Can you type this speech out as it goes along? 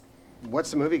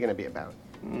What's the movie going to be about?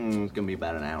 It's going to be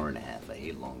about an hour and a half. I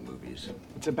hate long movies.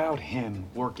 It's about him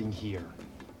working here.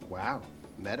 Wow,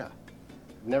 meta.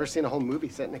 I've never seen a whole movie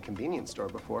set in a convenience store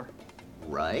before.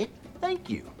 Right?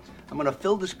 Thank you. I'm going to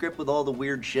fill the script with all the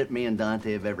weird shit me and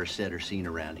Dante have ever said or seen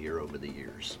around here over the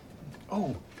years.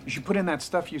 Oh, you should put in that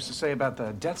stuff you used to say about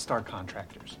the Death Star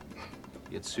contractors.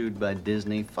 Get sued by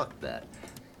Disney? Fuck that.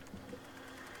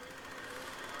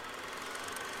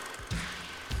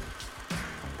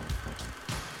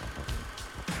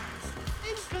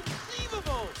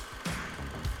 Inconceivable!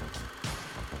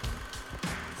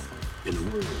 In a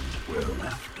world where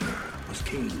laughter was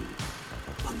king,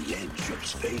 on the edge of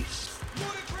space.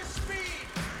 Ludicrous speed!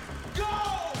 Go!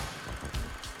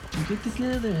 Get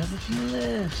together, have a few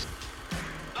laughs.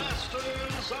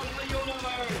 Masters of the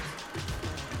universe!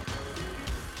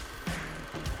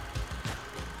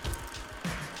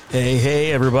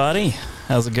 Hey, everybody.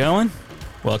 How's it going?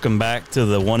 Welcome back to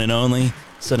the one and only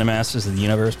Cinemasters of the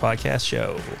Universe podcast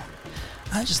show.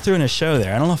 I just threw in a show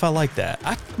there. I don't know if I like that.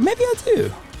 Maybe I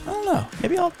do. I don't know.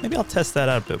 Maybe I'll test that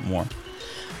out a bit more.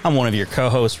 I'm one of your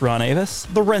co-hosts, Ron Avis,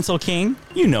 the Rental King.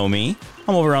 You know me.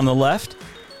 I'm over on the left.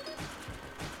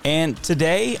 And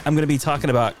today I'm going to be talking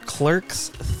about Clerks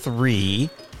 3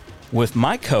 with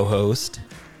my co-host,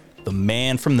 the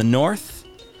man from the north.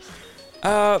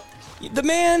 The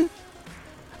man,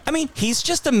 I mean, he's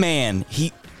just a man.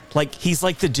 He's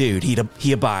like the dude.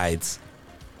 He abides.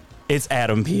 It's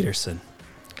Adam Peterson.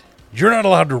 You're not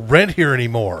allowed to rent here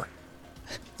anymore.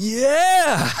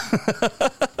 Yeah.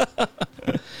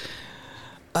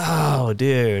 Oh,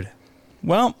 dude.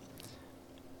 Well,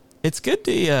 it's good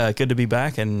to be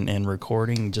back and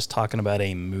recording, just talking about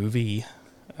a movie.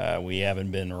 We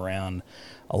haven't been around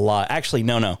a lot. Actually,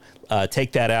 no.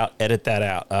 Take that out. Edit that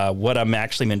out. What I'm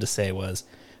actually meant to say was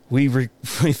we've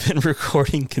been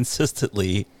recording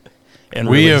consistently and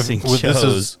releasing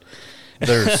shows.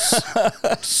 There's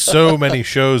so many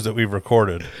shows that we've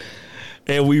recorded.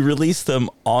 And we release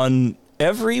them on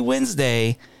every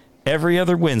Wednesday, every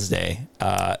other Wednesday.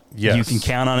 Yes. You can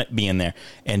count on it being there.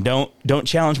 And don't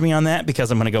challenge me on that,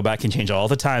 because I'm going to go back and change all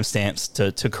the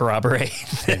timestamps to corroborate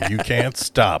that. And you can't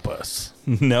stop us.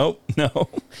 Nope, no.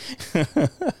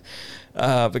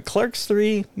 But Clerks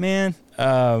 3, man,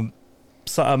 a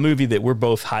movie that we're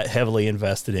both heavily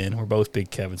invested in. We're both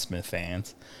big Kevin Smith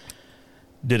fans.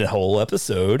 Did a whole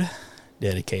episode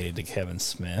dedicated to Kevin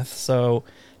Smith. So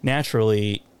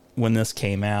naturally, when this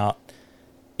came out,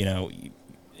 you know,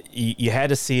 you had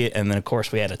to see it, and then of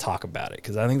course we had to talk about it,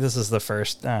 because I think this is the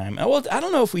first time. Well, I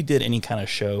don't know if we did any kind of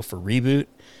show for Reboot.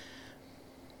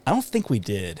 I don't think we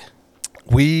did.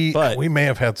 We may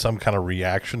have had some kind of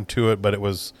reaction to it, but it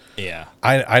was, yeah.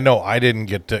 I know I didn't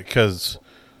get to, because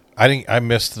I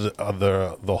missed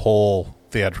the whole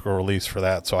theatrical release for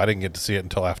that, so I didn't get to see it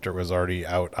until after it was already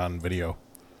out on video.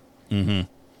 Mm-hmm.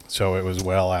 So it was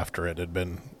well after it had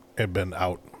been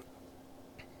out.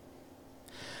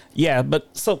 Yeah, but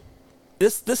so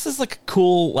this is like a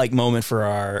cool moment for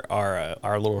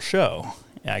our little show.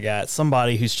 I got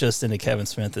somebody who's just into Kevin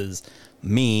Smith as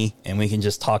me, and we can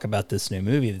just talk about this new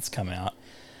movie that's come out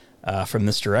from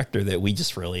this director that we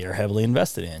just really are heavily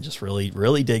invested in. Just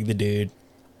really dig the dude.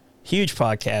 Huge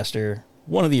podcaster,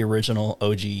 one of the original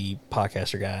OG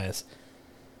podcaster guys.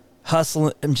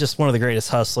 Hustling, just one of the greatest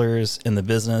hustlers in the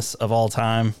business of all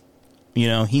time. You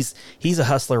know, he's a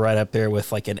hustler right up there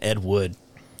with like an Ed Wood.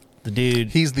 The dude,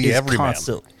 he's the everyman.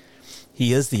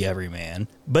 He is the everyman,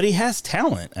 but he has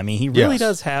talent. I mean, he really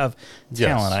does have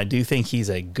talent. Yes. I do think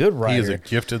he's a good writer. He is a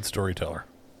gifted storyteller.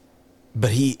 But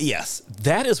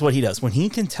that is what he does. When he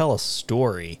can tell a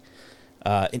story,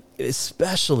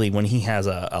 especially when he has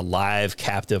a live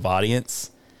captive audience.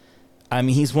 I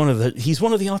mean, he's one of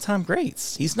the all-time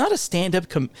greats. He's not a stand-up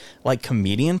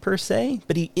comedian per se,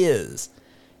 but he is.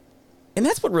 And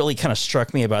that's what really kind of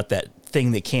struck me about that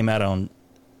thing that came out on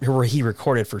where he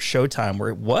recorded for Showtime, where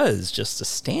it was just a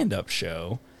stand-up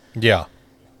show. Yeah.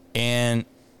 And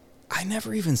I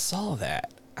never even saw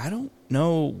that. I don't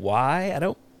know why.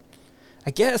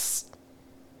 I guess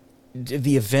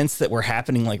the events that were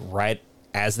happening like right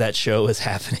as that show was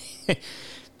happening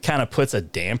kind of puts a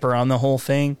damper on the whole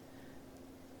thing.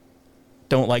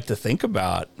 Don't like to think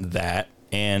about that.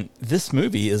 And this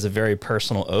movie is a very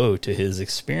personal ode to his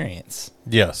experience.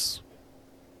 Yes.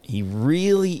 He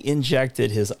really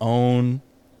injected his own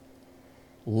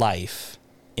life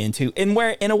into, and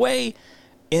where in a way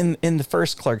in the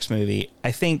first Clerks movie,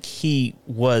 I think he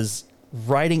was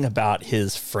writing about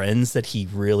his friends that he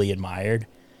really admired,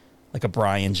 like a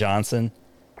Brian Johnson.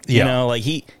 You know, like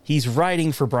he's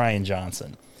writing for Brian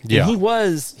Johnson. Yeah. And he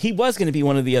was going to be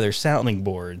one of the other sounding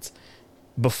boards,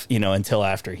 until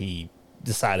after he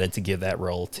decided to give that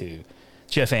role to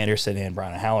Jeff Anderson and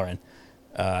Brian Halloran.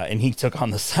 And he took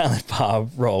on the Silent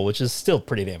Bob role, which is still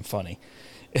pretty damn funny.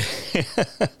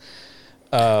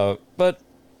 But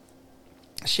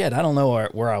shit, I don't know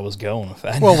where I was going with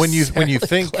that. Well,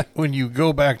 when you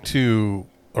go back to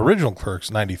original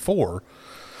Clerks '94,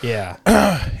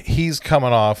 yeah, he's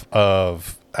coming off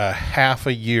of a half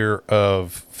a year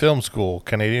of film school,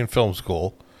 Canadian film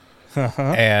school,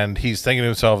 and he's thinking to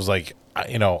himself, like, why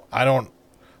don't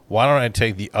I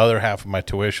take the other half of my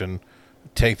tuition,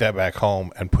 take that back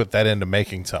home, and put that into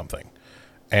making something?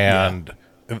 And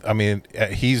I mean,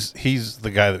 he's the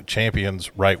guy that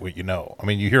champions write what you know. I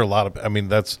mean, you hear a lot of,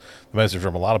 that's the message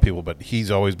from a lot of people, but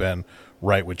he's always been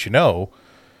write what you know.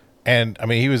 And I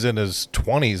mean, he was in his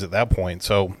 20s at that point.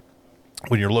 So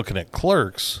when you're looking at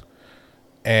Clerks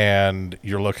and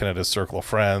you're looking at his circle of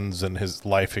friends and his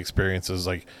life experiences,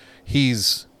 like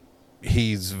he's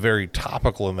very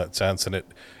topical in that sense. And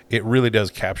it really does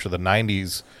capture the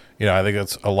 90s. I think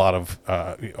that's a lot of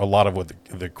what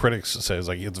the critics say is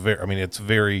like, it's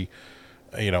very,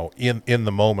 in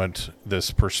the moment,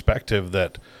 this perspective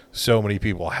that so many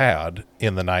people had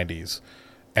in the 90s.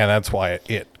 And that's why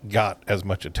it got as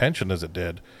much attention as it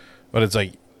did. But it's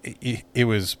like, it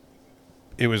was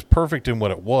perfect in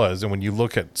what it was. And when you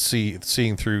look at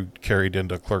seeing through carried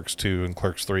into Clerks 2 and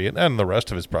Clerks 3 and the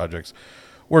rest of his projects,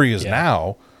 where he is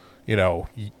now,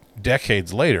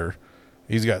 decades later,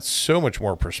 he's got so much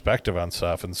more perspective on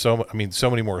stuff and so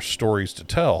many more stories to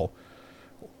tell.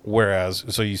 Whereas,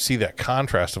 so you see that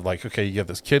contrast of like, okay, you have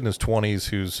this kid in his 20s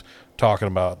who's talking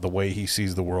about the way he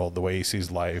sees the world, the way he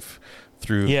sees life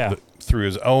through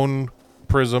his own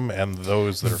prism and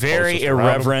those that are very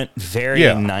irreverent, very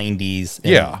 90s.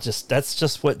 And that's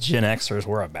just what Gen Xers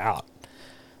were about.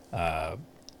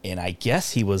 And I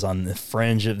guess he was on the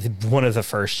fringe of one of the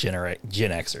first Gen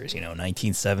Xers,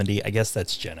 1970. I guess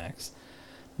that's Gen X.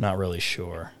 Not really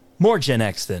sure. More Gen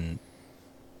X than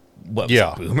what was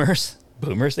it, Boomers?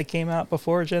 Boomers that came out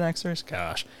before Gen Xers?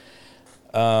 Gosh.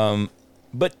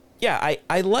 But yeah,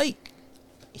 I like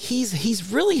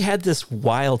he's really had this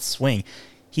wild swing.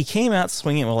 He came out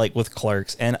swinging with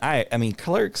Clerks, and I mean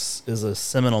Clerks is a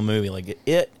seminal movie, like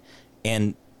it,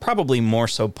 and probably more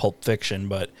so Pulp Fiction,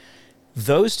 but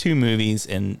those two movies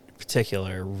in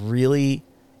particular really,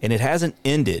 and it hasn't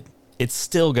ended, it's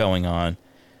still going on,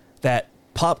 that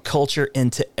pop culture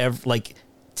into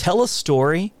tell a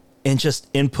story and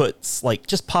just inputs, like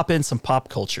just pop in some pop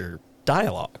culture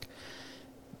dialogue.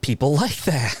 People like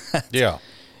that. Yeah.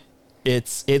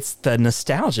 It's the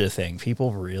nostalgia thing.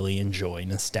 People really enjoy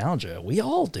nostalgia. We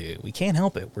all do. We can't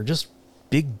help it. We're just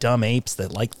big dumb apes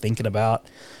that like thinking about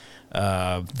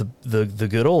the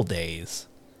good old days.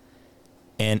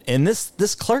 And in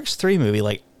this Clerks 3 movie,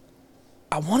 like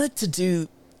I wanted to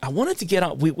get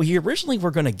on. We originally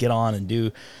were going to get on and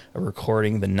do a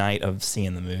recording the night of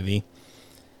seeing the movie,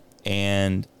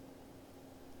 and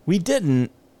we didn't.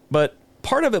 But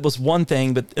part of it was one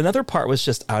thing, but another part was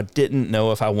just I didn't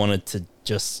know if I wanted to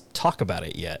just talk about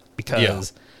it yet,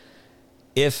 because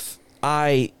if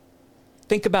I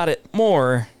think about it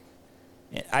more,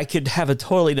 I could have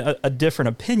a different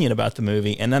opinion about the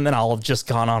movie, and then I'll have just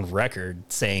gone on record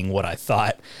saying what I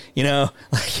thought.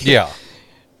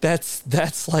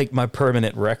 That's like my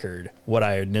permanent record, what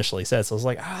I initially said. So I was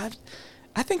like,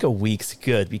 I think a week's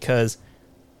good, because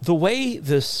the way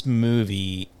this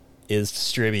movie is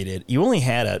distributed, you only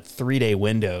had a 3-day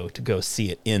window to go see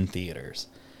it in theaters.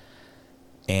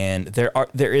 And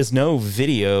there is no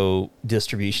video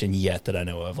distribution yet that I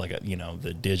know of, like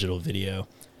the digital video.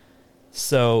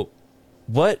 So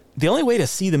the only way to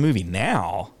see the movie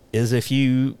now is if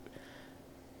you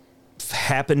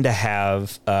happen to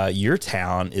have your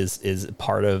town is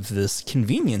part of this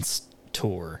convenience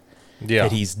tour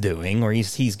that he's doing, or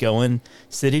he's going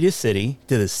city to city.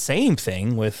 Did the same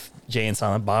thing with Jay and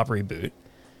Silent Bob reboot.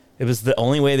 It was the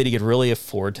only way that he could really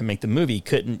afford to make the movie. He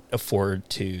couldn't afford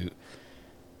to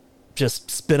just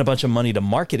spend a bunch of money to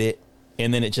market it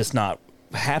and then it just not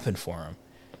happen for him.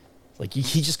 Like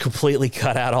he just completely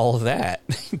cut out all of that.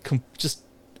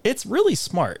 It's really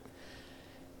smart.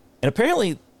 And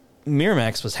apparently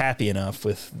Miramax was happy enough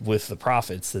with the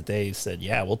profits that they said,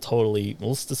 yeah, we'll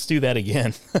just do that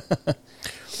again.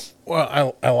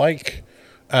 Well, I like,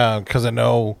 because I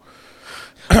know.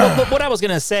 But what I was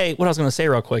gonna say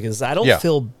real quick is I don't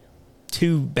feel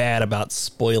too bad about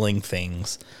spoiling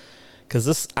things, because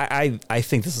this I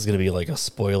think this is gonna be like a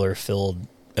spoiler filled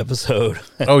episode.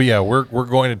 Oh yeah, we're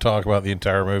going to talk about the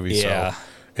entire movie. Yeah. So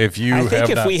if you, I think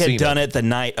if we had done it the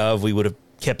night of, we would have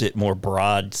kept it more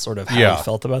broad, sort of how we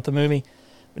felt about the movie.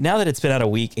 But now that it's been out a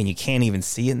week and you can't even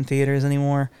see it in theaters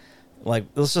anymore, like,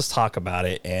 let's just talk about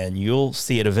it, and you'll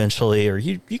see it eventually, or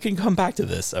you can come back to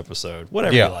this episode,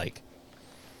 whatever you like.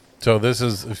 So this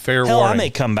is a fair Hell, warning. I may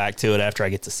come back to it after I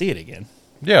get to see it again.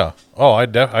 Yeah. Oh, I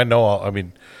know. I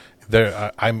mean,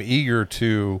 I'm eager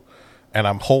to, and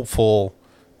I'm hopeful.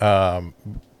 I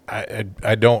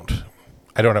don't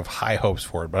have high hopes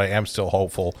for it, but I am still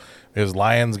hopeful. Is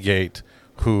Lionsgate,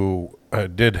 who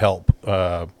did help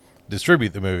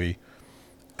distribute the movie,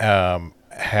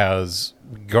 has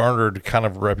garnered kind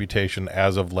of a reputation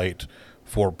as of late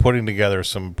for putting together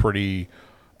some pretty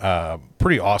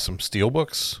awesome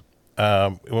steelbooks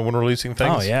when releasing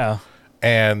things. Oh yeah.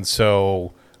 And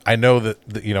so I know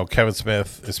that Kevin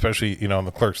Smith, especially in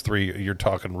the Clerks 3, you're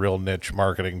talking real niche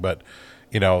marketing, but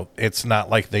it's not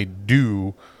like they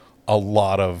do a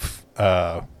lot of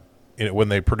when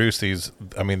they produce these.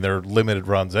 I mean, they're limited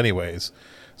runs anyways.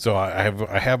 So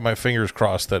I have my fingers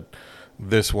crossed that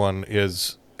this one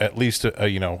is at least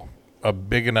a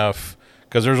big enough,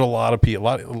 because there's a lot of people,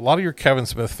 a lot of your Kevin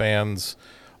Smith fans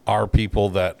are people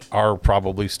that are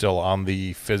probably still on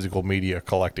the physical media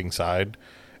collecting side,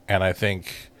 and I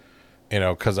think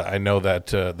because I know that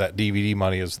that DVD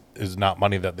money is not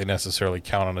money that they necessarily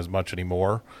count on as much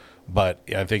anymore. But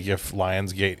I think if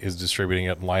Lionsgate is distributing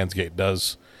it and Lionsgate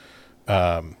does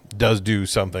do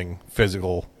something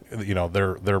physical,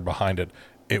 they're behind it.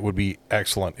 It would be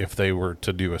excellent if they were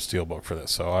to do a steelbook for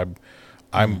this. So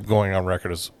I'm going on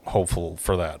record as hopeful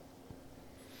for that.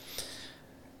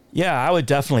 Yeah, I would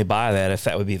definitely buy that if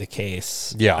that would be the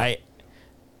case. Yeah.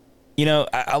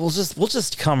 We'll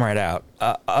just come right out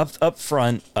up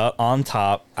front, on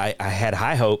top. I had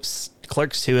high hopes.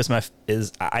 Clerks 2 it's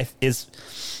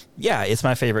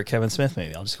my favorite Kevin Smith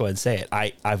movie. I'll just go ahead and say it.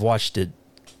 I've watched it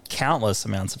countless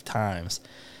amounts of times,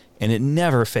 and it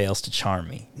never fails to charm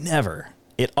me. Never.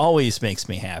 It always makes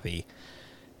me happy.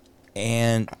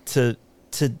 And to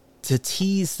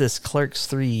tease this Clerks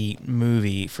 3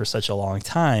 movie for such a long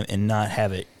time and not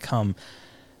have it come,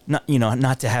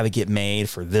 not to have it get made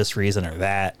for this reason or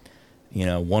that.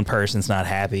 One person's not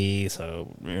happy, so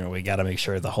we got to make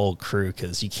sure the whole crew,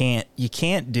 because you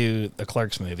can't do the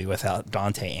Clerks movie without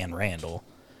Dante and Randall.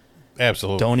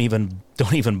 Absolutely.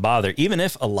 Don't even bother. Even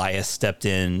if Elias stepped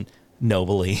in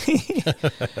nobly.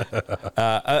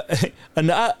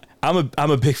 I'm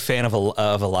a big fan of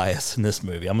Elias in this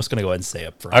movie. I'm just gonna go ahead and say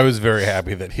up front. I was very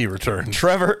happy that he returned.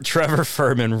 Trevor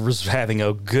Furman was having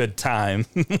a good time.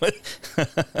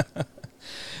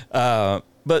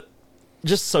 But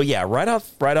just so right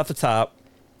off the top,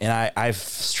 and I've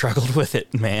struggled with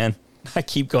it, man. I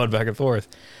keep going back and forth.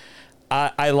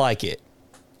 I like it.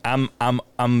 I'm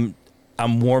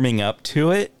warming up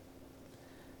to it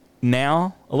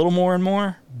now a little more and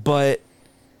more, but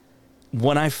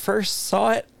when I first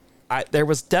saw it, there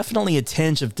was definitely a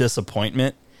tinge of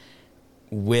disappointment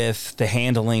with the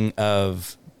handling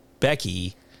of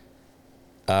Becky.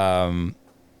 Yeah.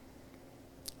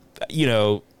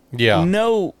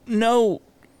 No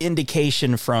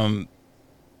indication from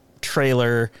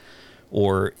trailer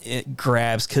or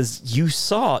grabs, because you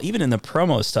saw even in the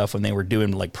promo stuff when they were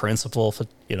doing like principal,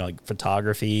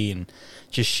 photography and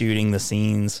just shooting the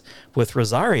scenes with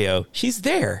Rosario. She's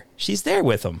there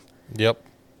with him. Yep.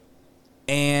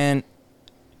 And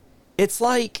it's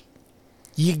like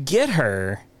you get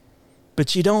her,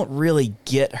 but you don't really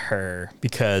get her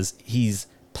because she's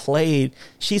played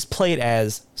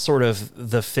as sort of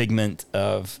the figment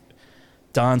of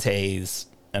Dante's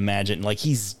like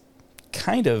he's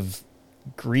kind of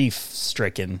grief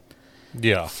stricken.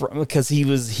 Yeah. Because he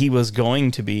was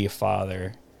going to be a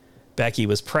father. Becky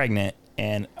was pregnant,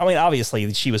 and I mean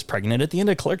obviously she was pregnant at the end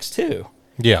of Clerks 2.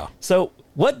 Yeah. So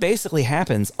what basically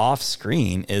happens off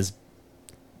screen is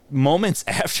moments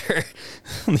after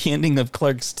the ending of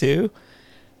Clerks 2,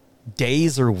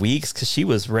 days or weeks, because she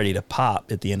was ready to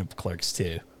pop at the end of Clerks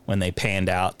 2 when they panned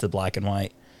out to black and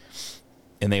white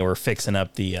and they were fixing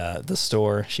up the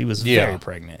store. She was very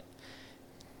pregnant.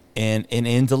 And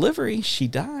in delivery, she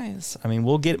dies. I mean,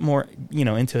 we'll get more,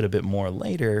 into it a bit more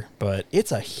later, but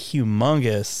it's a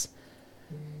humongous.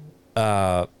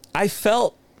 I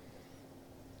felt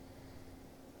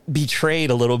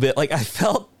betrayed a little bit. Like I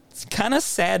felt kind of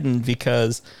saddened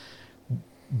because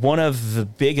one of the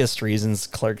biggest reasons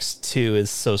Clerks 2 is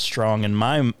so strong, in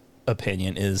my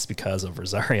opinion, is because of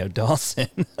Rosario Dawson.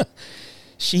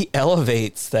 She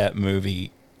elevates that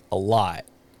movie a lot.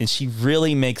 And she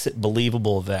really makes it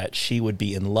believable that she would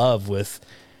be in love with,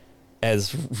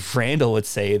 as Randall would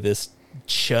say, this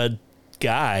chud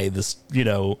guy, this,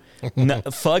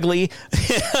 fugly.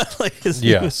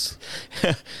 Yes.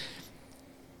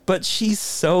 but she's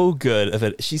so good of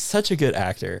it. She's such a good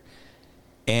actor,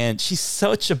 and she's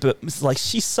so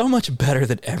much better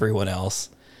than everyone else.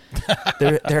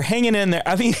 They're hanging in there.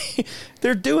 I mean,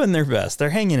 they're doing their best. They're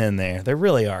hanging in there. They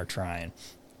really are trying.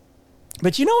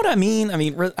 But you know what I mean? I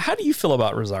mean, how do you feel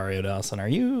about Rosario Dawson? Are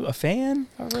you a fan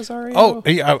of Rosario? Oh,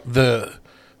 yeah.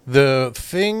 The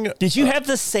thing. Did you have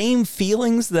the same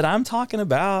feelings that I'm talking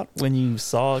about when you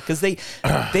saw? Because they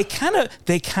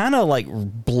kind of like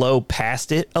blow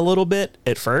past it a little bit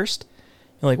at first.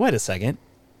 You're like, wait a second,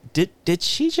 did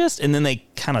she just? And then they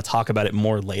kind of talk about it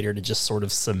more later to just sort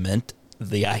of cement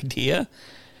the idea,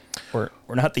 or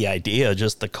not the idea,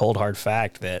 just the cold hard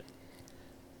fact that,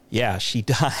 yeah, she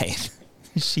died.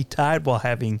 She died while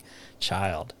having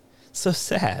child. So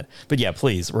sad. But yeah,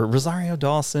 please, Rosario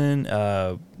Dawson,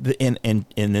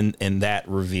 in that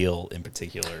reveal in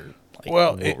particular. Like,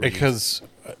 well, because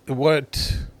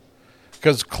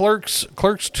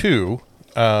Clerks 2,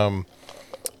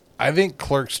 I think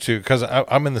Clerks 2, because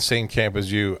I'm in the same camp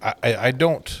as you.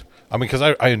 Because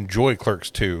I enjoy Clerks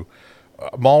 2.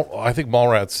 I think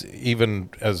Mallrats, even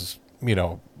as,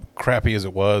 crappy as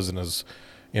it was, and as,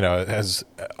 it has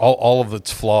all of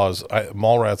its flaws,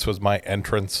 Mallrats was my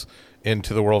entrance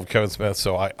into the world of Kevin Smith.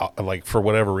 So I like, for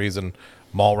whatever reason,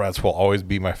 Mallrats will always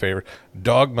be my favorite.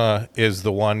 Dogma is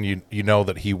the one you know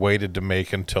that he waited to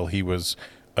make until he was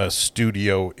a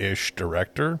studio-ish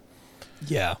director.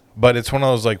 Yeah. But it's one of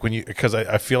those, like, because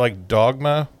I feel like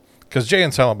Dogma, because Jay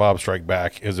and Silent Bob Strike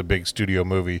Back is a big studio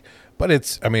movie, but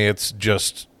it's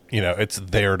just, it's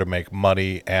there to make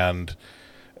money and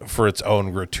for its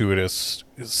own gratuitous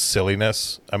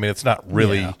silliness. I mean, it's not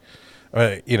really,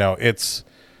 it's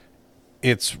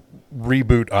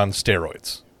reboot on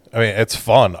steroids. I mean, it's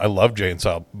fun. I love Jay and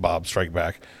Silent Bob Strike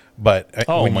Back, but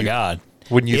God.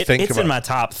 When you think it's about, in my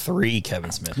top 3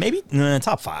 Kevin Smith, maybe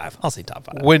top 5. I'll say top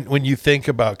 5. When you think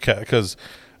about, because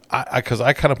I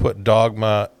kind of put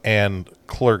Dogma and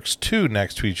Clerks 2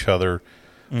 next to each other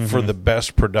for the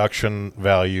best production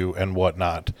value and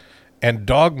whatnot. And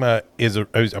Dogma is a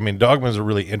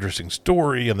really interesting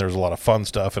story, and there's a lot of fun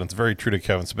stuff, and it's very true to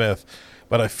Kevin Smith.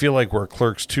 But I feel like where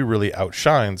Clerks 2 really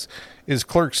outshines is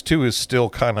Clerks 2 is still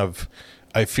kind of,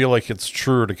 I feel like it's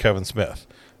truer to Kevin Smith.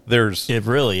 It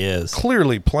really is.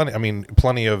 Clearly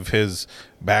plenty of his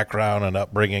background and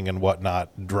upbringing and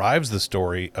whatnot drives the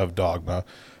story of Dogma.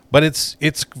 But it's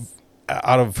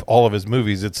out of all of his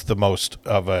movies, it's the most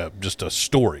of just a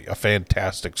story, a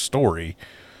fantastic story,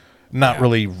 not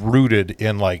really rooted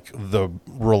in like the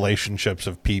relationships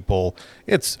of people.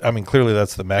 Clearly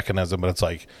that's the mechanism, but it's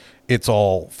like, it's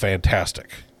all fantastic.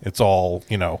 It's all,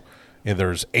 and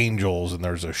there's angels and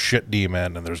there's a shit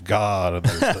demon and there's God and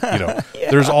there's,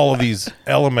 there's all of these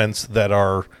elements that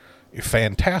are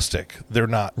fantastic. They're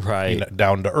not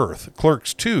down to earth.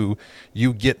 Clerks 2,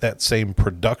 you get that same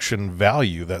production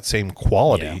value, that same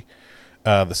quality,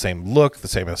 the same look, the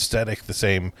same aesthetic, the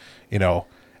same,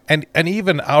 and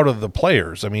even out of the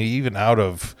players. I mean, even out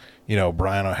of,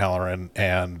 Brian O'Halloran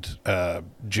and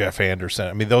Jeff Anderson.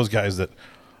 I mean, those guys that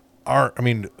are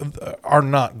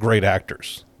not great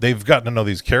actors. They've gotten to know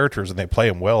these characters and they play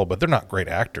them well, but they're not great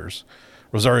actors.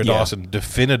 Rosario Dawson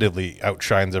definitively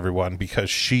outshines everyone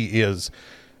because she is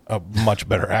a much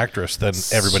better actress than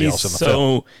everybody else in the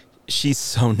film. She's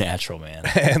so natural, man.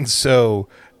 And so,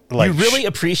 like, you really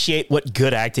appreciate what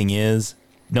good acting is.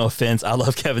 No offense, I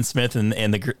love Kevin Smith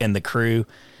and the crew.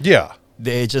 Yeah,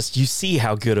 you see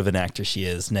how good of an actor she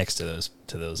is next to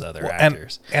those other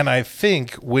actors. And I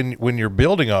think when you're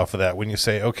building off of that, when you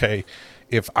say, okay,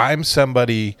 if I'm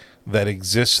somebody that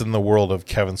exists in the world of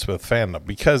Kevin Smith fandom,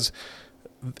 because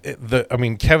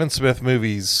Kevin Smith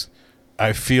movies,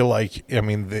 I feel like,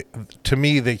 to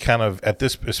me, they kind of,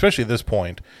 especially at this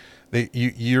point,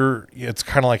 it's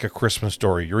kind of like a Christmas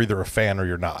Story. You're either a fan or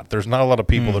you're not. There's not a lot of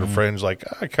people that are fringe, like,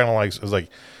 I kind of like, it's like,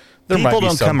 there people might be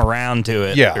don't come around to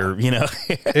it. Yeah. Or,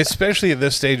 especially at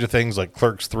this stage of things like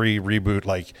Clerks 3 reboot,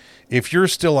 like, if you're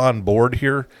still on board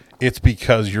here, it's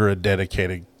because you're a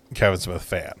dedicated Kevin Smith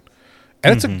fan.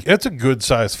 And it's a good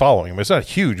size following. I mean, it's not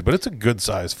huge, but it's a good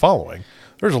size following.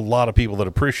 There's a lot of people that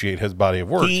appreciate his body of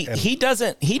work. He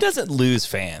doesn't lose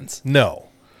fans. No.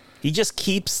 He just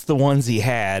keeps the ones he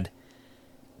had,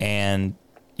 and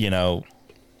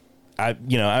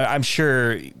I'm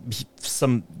sure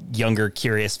some younger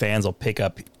curious fans will pick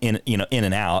up in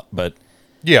and out, but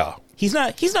yeah, he's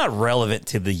not relevant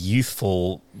to the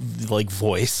youthful like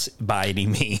voice by any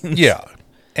means. Yeah.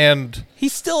 And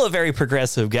he's still a very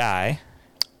progressive guy.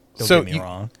 Don't get me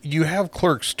wrong. You have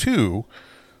Clerks 2,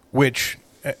 which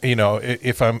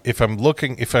if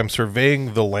I'm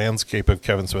surveying the landscape of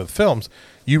Kevin Smith films,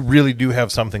 you really do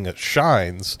have something that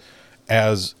shines,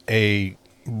 as a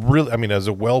as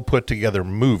a well put together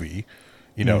movie.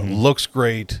 Looks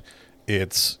great.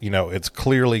 It's it's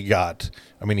clearly got.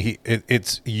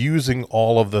 It's using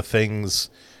all of the things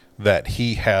that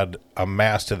he had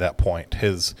amassed to that point.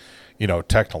 His,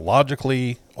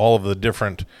 technologically, all of the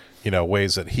different,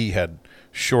 ways that he had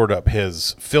shored up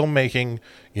his filmmaking,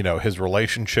 his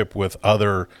relationship with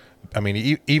other,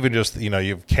 even just, you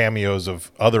have cameos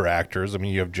of other actors.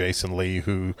 You have Jason Lee,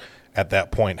 who at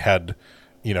that point had,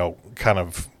 kind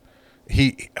of,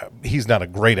 he's not a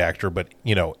great actor, but,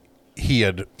 he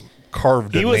had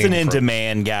carved. He was an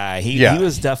in-demand guy. He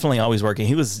was definitely always working.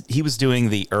 He was doing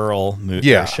the Earl movie.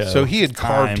 Yeah, show so he had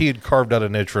carved out a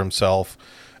niche for himself.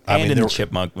 And in the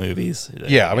Chipmunk movies.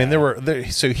 Yeah,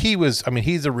 so he was.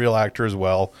 He's a real actor as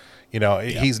well.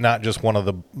 He's not just one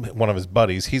of his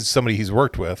buddies. He's somebody he's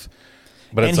worked with.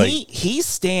 But and it's he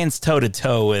stands toe to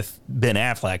toe with Ben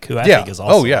Affleck, who I think is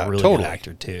also a really good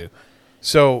actor too.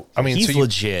 So he's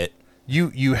legit.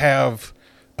 You have.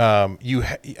 You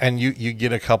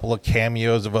get a couple of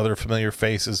cameos of other familiar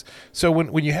faces. So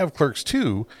when you have Clerks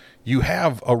 2, you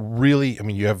have a really,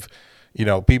 you have,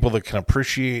 people that can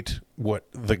appreciate what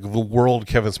the world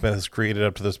Kevin Smith has created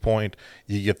up to this point.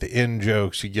 You get the in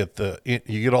jokes, you get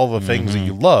all the things that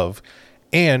you love,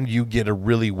 and you get a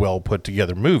really well put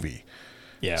together movie.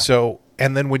 Yeah. So,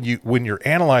 and then when you're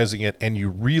analyzing it and you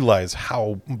realize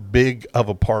how big of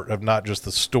a part of not just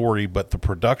the story but the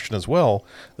production as well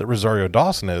that Rosario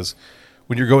Dawson is,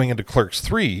 when you're going into Clerks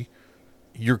 3,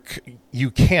 you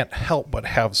can't help but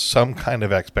have some kind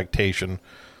of expectation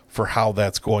for how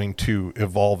that's going to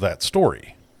evolve that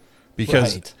story,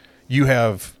 because you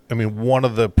have one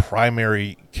of the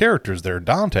primary characters there,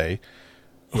 Dante,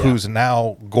 who's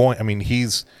now going.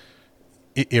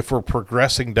 If we're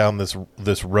progressing down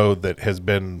this road that has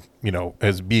been,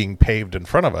 as being paved in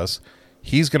front of us,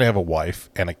 he's going to have a wife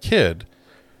and a kid.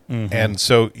 Mm-hmm. And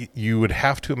so you would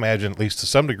have to imagine, at least to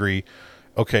some degree,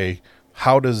 okay,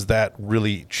 how does that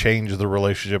really change the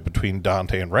relationship between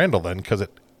Dante and Randall then? Because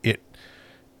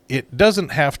it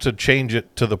doesn't have to change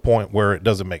it to the point where it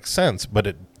doesn't make sense, but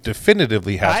it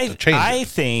definitively has to change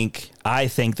it. I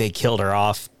think they killed her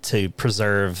off to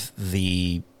preserve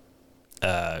the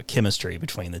chemistry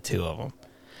between the two of them.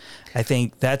 I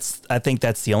think that's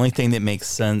the only thing that makes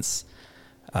sense.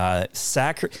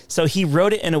 So he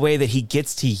wrote it in a way that he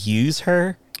gets to use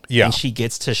her, and she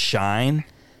gets to shine.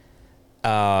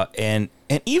 And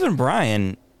even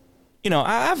Brian,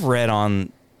 I've read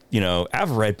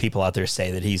people out there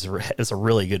say that it's a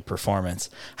really good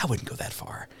performance. I wouldn't go that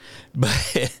far,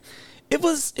 but it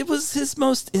was his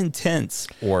most intense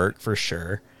work for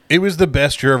sure. It was the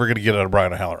best you're ever going to get out of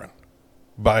Brian O'Halloran.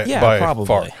 By probably.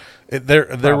 far.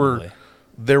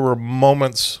 There were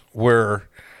moments where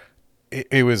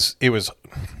it was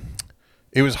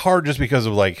hard just because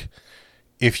of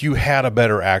if you had a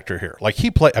better actor here,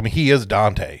 he is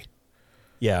Dante.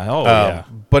 Yeah.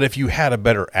 But if you had a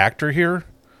better actor here,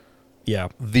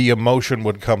 the emotion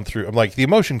would come through. The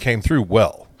emotion came through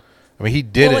well. He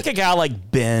did it. Like a guy like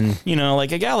Ben,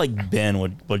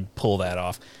 would pull that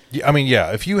off.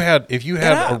 If you had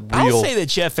I'll say that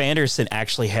Jeff Anderson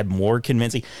actually had more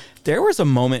convincing. There was a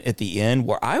moment at the end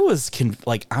where I was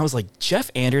like, Jeff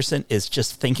Anderson is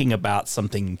just thinking about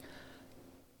something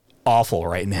awful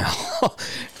right now,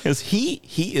 because he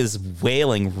is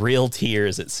wailing real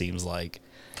tears. It seems like.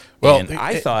 Well, and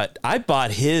I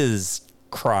bought his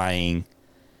crying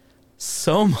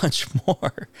so much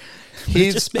more.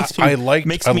 It just makes me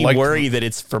worry that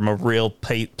it's from a real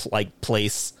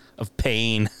place of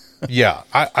pain. Yeah,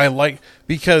 I like,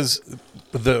 because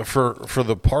for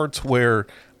the parts where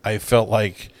I felt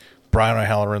like Brian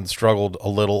O'Halloran struggled a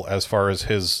little as far as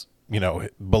his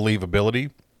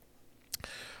believability.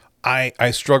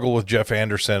 I struggle with Jeff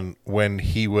Anderson when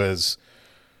he was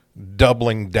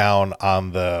doubling down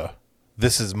on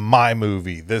this is my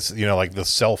movie. This the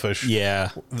selfish. Yeah.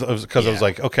 Because I was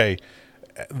like, okay.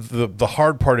 The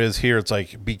hard part is here. It's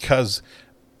like, because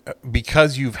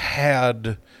you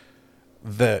had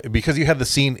the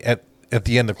scene at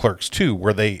the end of Clerks 2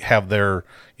 where they have they're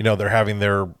having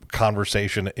their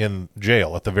conversation in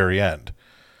jail at the very end.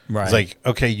 Right. It's like,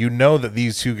 okay, that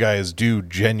these two guys do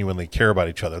genuinely care about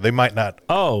each other. They might not.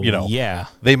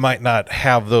 They might not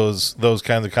have those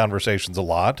kinds of conversations a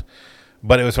lot.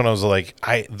 But it was when I was like,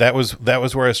 that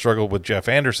was where I struggled with Jeff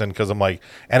Anderson, because I'm like,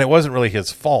 and it wasn't really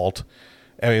his fault.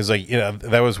 And it was like,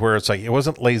 that was where it's like, it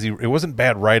wasn't lazy, it wasn't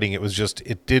bad writing, it was just,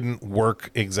 it didn't work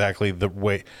exactly the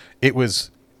way, it was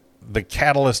the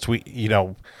catalyst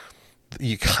you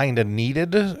kind of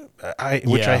needed,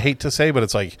 which I hate to say, but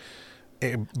it's like,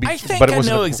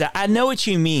 I know what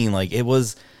you mean. Like,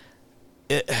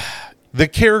 the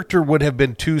character would have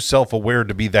been too self-aware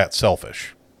to be that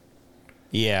selfish.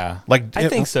 Yeah. Like, I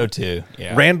think so too.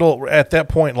 Yeah. Randall at that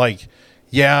point, like,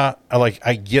 yeah,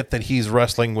 I get that he's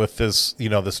wrestling with this,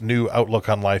 this new outlook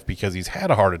on life because he's had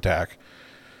a heart attack.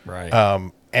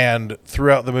 Right. And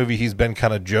throughout the movie, he's been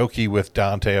kind of jokey with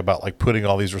Dante about like putting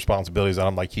all these responsibilities on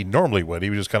him like he normally would. He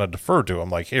would just kind of defer to him,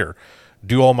 like, here,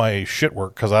 do all my shit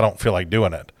work because I don't feel like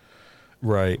doing it.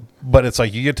 Right. But it's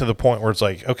like you get to the point where it's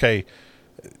like, okay,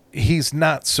 he's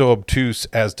not so obtuse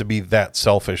as to be that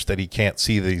selfish that he can't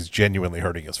see that he's genuinely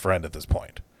hurting his friend at this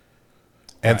point.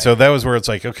 And so that was where it's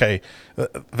like, okay,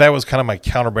 that was kind of my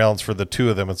counterbalance for the two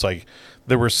of them. It's like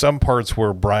there were some parts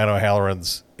where Brian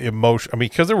O'Halloran's emotion, I mean,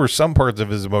 because there were some parts of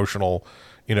his emotional,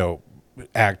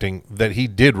 acting that he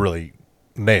did really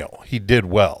nail. He did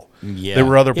well. Yeah. There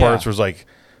were other parts where it's like,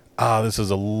 this is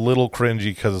a little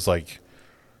cringy because it's like,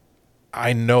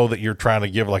 I know that you're trying to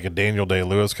give like a Daniel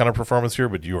Day-Lewis kind of performance here,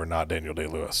 but you are not Daniel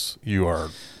Day-Lewis. You are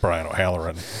Brian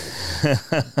O'Halloran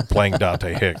playing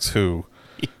Dante Hicks, who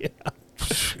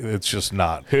it's just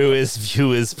not. Who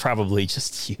is probably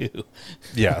just you.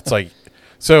 Yeah, it's like,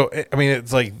 so I mean,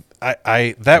 it's like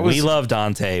we love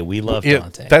Dante. We love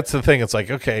Dante. That's the thing. It's like,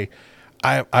 okay,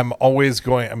 I'm always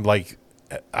going. I'm like,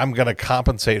 I'm going to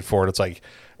compensate for it. It's like,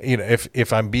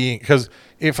 if I'm being, because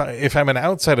if I'm an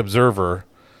outside observer,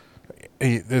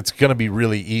 it's going to be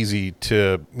really easy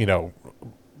to,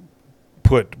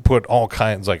 put all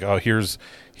kinds like, oh, here's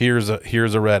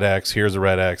a red X, here's a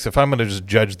red X. If I'm going to just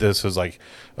judge this as like,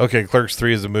 okay, Clerks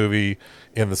 3 is a movie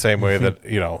in the same way that,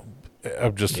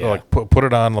 I'm just like, put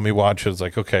it on, let me watch it. It's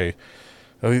like, okay,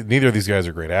 neither of these guys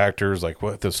are great actors. Like,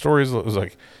 what the stories was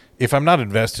like, if I'm not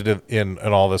invested in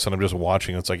all this and I'm just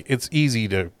watching, it's like, it's easy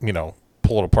to,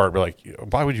 pull it apart. But like,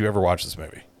 why would you ever watch this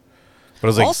movie? But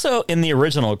it's like, also, in the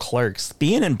original Clerks,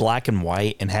 being in black and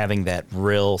white and having that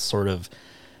real sort of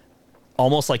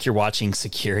almost like you're watching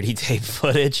security tape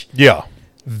footage. Yeah.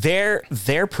 Their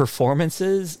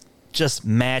performances just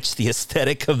match the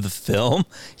aesthetic of the film.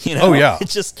 Oh, yeah.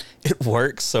 It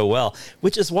works so well,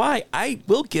 which is why I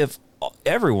will give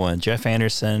everyone, Jeff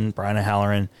Anderson, Brian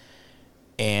O'Halloran,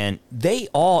 and they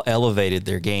all elevated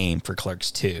their game for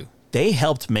Clerks 2. They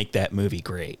helped make that movie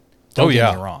great. Don't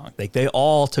get me wrong. Like, they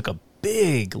all took a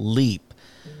big leap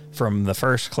from the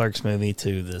first Clerks movie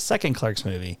to the second Clerks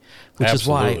movie, which is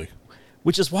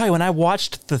why when I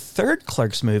watched the third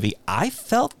Clerks movie, I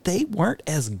felt they weren't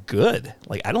as good.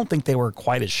 Like, I don't think they were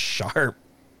quite as sharp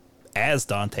as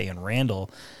Dante and Randall.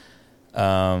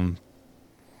 It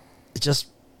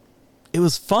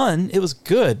was fun. It was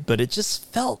good, but it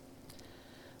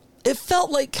felt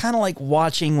like kind of like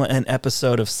watching an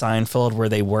episode of Seinfeld where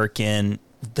they work in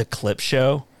the clip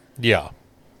show. Yeah.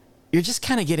 You're just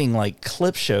kind of getting like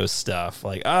clip show stuff.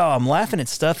 Like, oh, I'm laughing at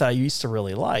stuff that I used to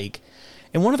really like.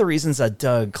 And one of the reasons I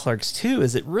dug Clerks 2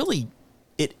 is it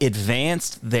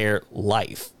advanced their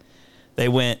life. They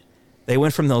went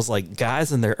from those like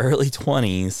guys in their early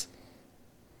 20s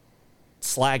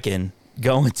slacking,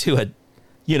 going to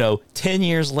 10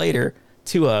 years later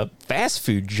to a fast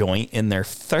food joint in their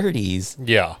 30s.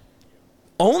 Yeah.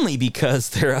 Only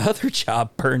because their other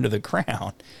job burned to the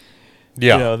ground.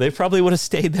 Yeah. They probably would have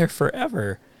stayed there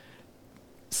forever.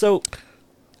 So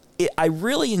I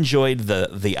really enjoyed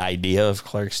the idea of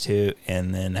Clerks 2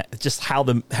 and then just how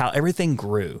everything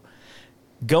grew.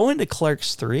 Going to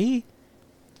Clerks 3,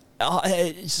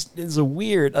 it's a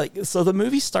weird, so the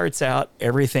movie starts out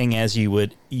everything as you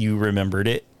remembered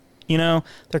it.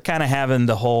 They're kind of having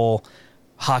the whole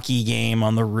hockey game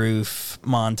on the roof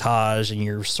montage, and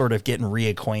you're sort of getting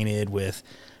reacquainted with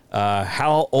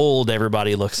how old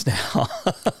everybody looks now.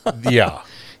 Yeah.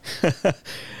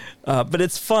 But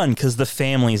it's fun because the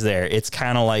family's there. It's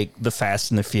kind of like the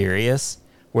Fast and the Furious,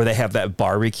 where they have that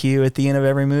barbecue at the end of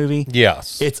every movie.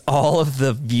 Yes. It's all of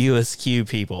the View Askew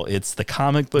people. It's the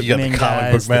comic book men the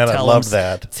comic guys. book man, I love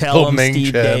that. Tell them Ming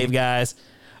Steve Chen. Dave guys.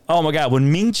 Oh my God.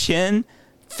 When Ming Chen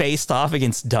faced off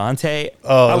against Dante,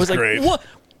 I was great. like,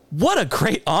 what a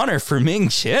great honor for Ming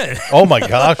Chen. Oh my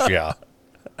gosh, yeah.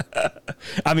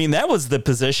 I mean, that was the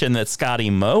position that Scotty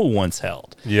Moe once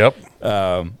held. Yep.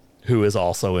 Who is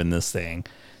also in this thing.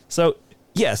 So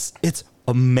yes, it's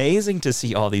amazing to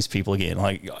see all these people again.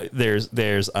 Like there's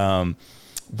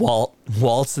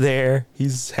Walt's there.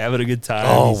 He's having a good time.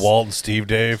 Oh, Walt and Steve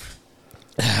Dave.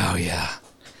 Oh yeah.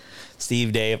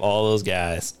 Steve Dave, all those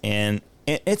guys. And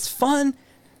it's fun,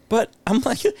 but I'm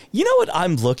like, you know what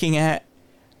I'm looking at?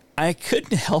 I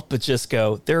couldn't help but just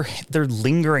go, they're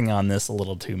lingering on this a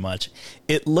little too much.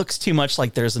 It looks too much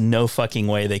like there's no fucking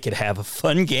way they could have a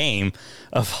fun game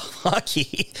of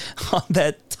hockey on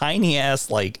that tiny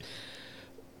ass, like,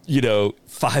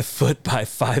 5 foot by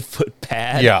 5 foot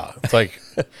pad. Yeah, it's like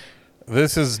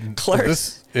this is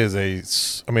Clerks.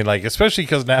 especially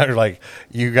because now you're like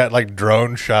you got like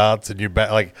drone shots and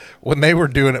like when they were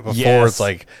doing it before, Yes. it's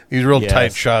like these real tight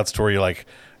Yes. shots to where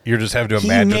you're just having to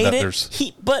imagine that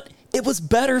there's But it was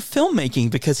better filmmaking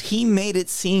because he made it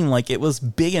seem like it was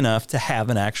big enough to have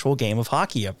an actual game of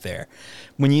hockey up there.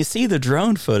 When you see the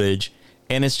drone footage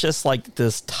and it's just like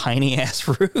this tiny ass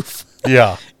roof,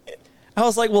 yeah. I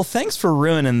was like, well, thanks for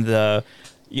ruining the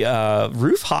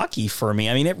roof hockey for me.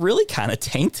 I mean, it really kind of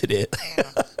tainted it.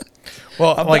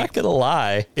 Well, I'm not gonna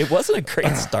lie, it wasn't a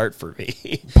great start for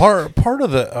me. part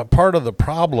of the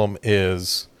problem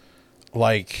is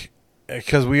like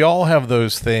because we all have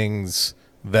those things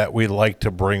that we like to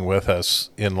bring with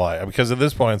us in life. Because at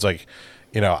this point, it's like,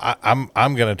 I'm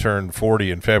going to turn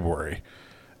 40 in February,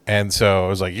 and so it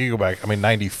was like you go back. I mean,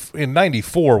 in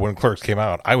 '94 when Clerks came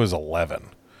out, I was 11.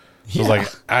 So it was like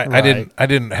I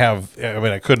didn't have. I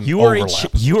mean, I couldn't. You were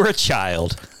overlap. a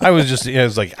child. I was just. It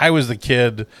was like I was the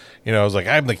kid. I was like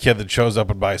I'm the kid that shows up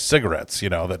and buys cigarettes.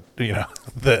 That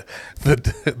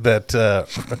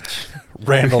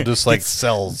Randall just like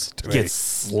sells to me. Gets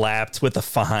slapped with a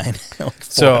fine.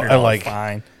 So I $400 like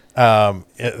fine.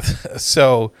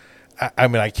 So I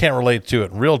mean I can't relate to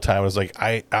it in real time. It was like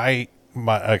a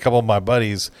couple of my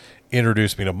buddies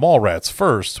introduced me to Mallrats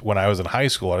first when I was in high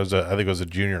school. I think I was a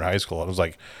junior in high school. And I was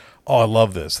like, oh, I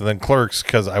love this. And then Clerks,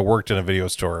 because I worked in a video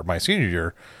store my senior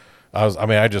year. When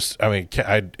I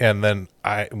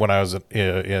was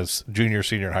in junior,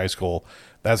 senior in high school,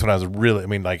 that's when I was really,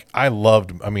 I'd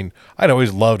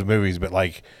always loved movies, but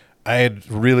like I had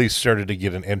really started to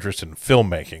get an interest in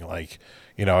filmmaking. Like,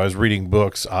 I was reading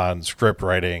books on script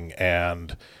writing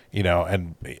and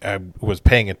I was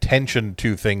paying attention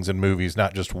to things in movies,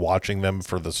 not just watching them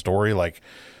for the story. Like,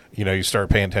 you start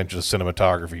paying attention to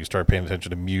cinematography, you start paying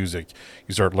attention to music,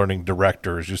 you start learning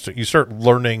directors, you start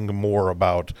learning more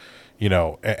about,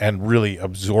 and really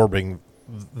absorbing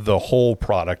the whole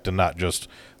product and not just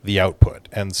the output.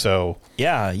 And so,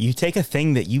 yeah, you take a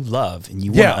thing that you love and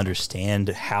you want to understand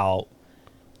how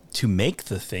to make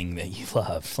the thing that you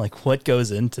love. Like what goes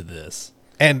into this.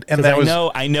 And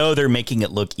that I know they're making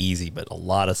it look easy, but a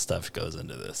lot of stuff goes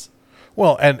into this.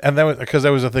 Well, and that was because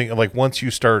that was the thing. Like once you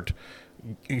start,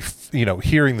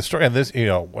 hearing the story, and this,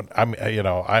 when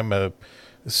I'm a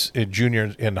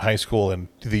junior in high school in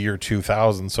the year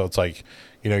 2000, so it's like,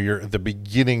 you're at the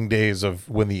beginning days of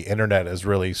when the internet is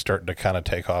really starting to kind of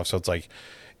take off. So it's like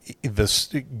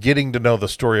this getting to know the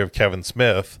story of Kevin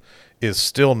Smith is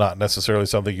still not necessarily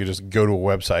something you just go to a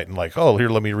website and like, oh, here,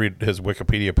 let me read his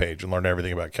Wikipedia page and learn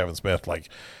everything about Kevin Smith. Like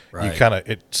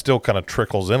it still kind of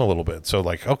trickles in a little bit. So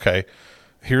like, okay,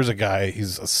 here's a guy,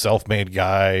 he's a self-made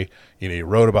guy. He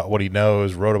wrote about what he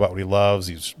knows, wrote about what he loves.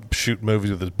 He's shooting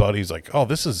movies with his buddies. Like, oh,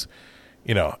 this is,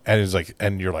 and it's like,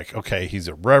 and you're like, okay, he's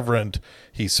irreverent.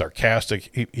 He's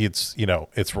sarcastic. It's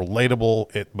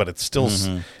relatable, but it's still,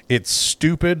 it's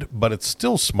stupid, but it's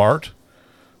still smart.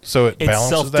 So it's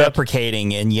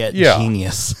self-deprecating and yet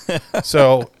genius.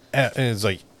 So and it's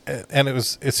like, and it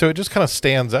was, so it just kind of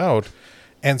stands out.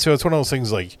 And so it's one of those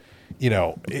things like,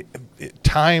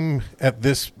 time at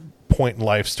this point in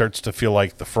life starts to feel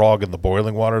like the frog in the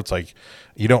boiling water. It's like,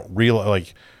 you don't realize,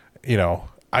 like,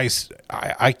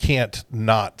 I can't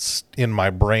not in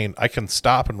my brain, I can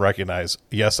stop and recognize,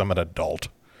 yes, I'm an adult.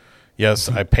 Yes,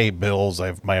 I pay bills. I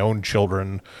have my own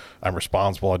children. I'm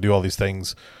responsible. I do all these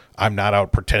things. I'm not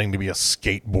out pretending to be a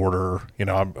skateboarder,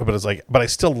 but it's like, but I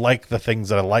still like the things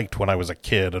that I liked when I was a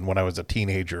kid and when I was a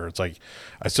teenager. It's like,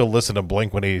 I still listen to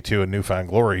Blink-182 and New Found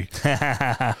Glory,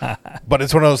 but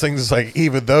it's one of those things. It's like,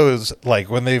 even those, like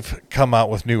when they've come out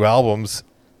with new albums,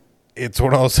 it's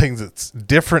one of those things that's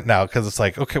different now. Cause it's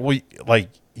like, okay, well, like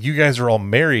you guys are all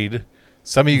married.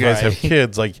 Some of you guys have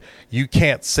kids. Like you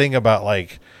can't sing about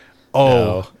like,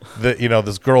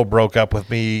 this girl broke up with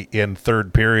me in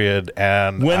third period,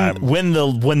 and when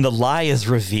the lie is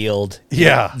revealed,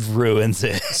 it ruins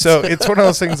it. So it's one of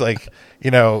those things like,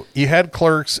 you had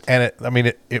Clerks, and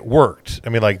it worked. I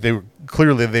mean, like they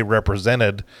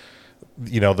represented,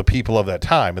 the people of that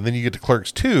time, and then you get to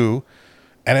Clerks 2,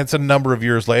 and it's a number of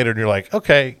years later, and you're like,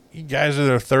 okay, you guys are in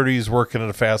their 30s working at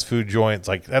a fast food joint. It's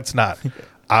like that's not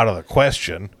out of the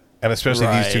question. And especially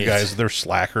these two guys, they're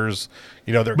slackers.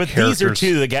 They're but characters.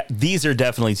 These are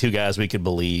definitely two guys we could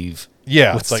believe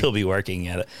would still be working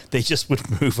at it. They just would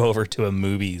move over to a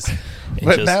movies. And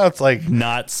but now it's like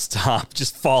not stop,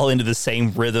 just fall into the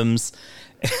same rhythms.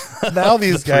 Now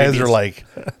these guys are like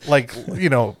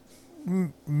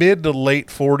mid to late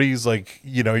 40s. Like,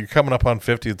 you're coming up on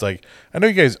 50. It's like, I know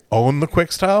you guys own the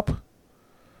Quick Stop,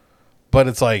 but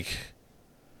it's like,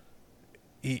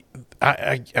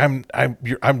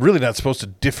 I'm really not supposed to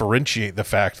differentiate the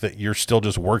fact that you're still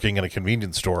just working in a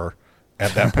convenience store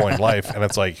at that point in life, and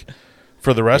it's like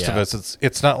for the rest of us,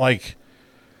 it's not like,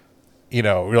 you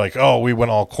know, we're like, oh, we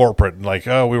went all corporate and like,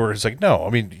 oh, we were. It's like, no, I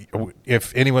mean,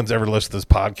 if anyone's ever listened to this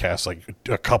podcast, like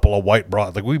a couple of white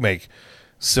broads, like we make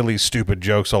silly, stupid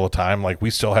jokes all the time. Like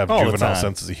we still have juvenile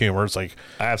senses of humor. It's like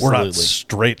we're not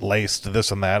straight laced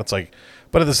this and that. It's like,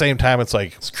 but at the same time, it's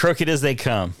like as crooked as they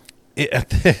come.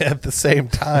 At the same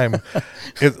time,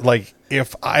 it's like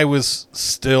if I was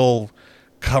still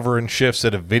covering shifts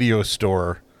at a video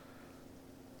store,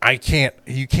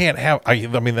 you can't have. I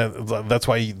mean, that's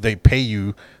why they pay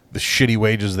you the shitty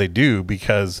wages they do,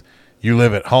 because you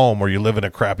live at home or you live in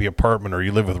a crappy apartment or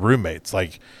you live with roommates.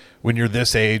 Like when you're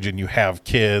this age and you have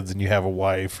kids and you have a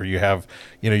wife or you have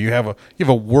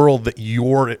a world that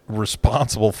you're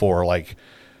responsible for. Like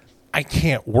I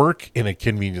can't work in a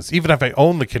convenience, even if I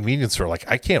own the convenience store. Like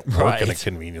I can't work in a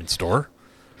convenience store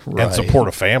and support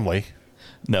a family.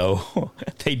 No,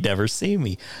 they'd never see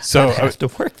me. So I have to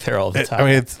work there all the time. I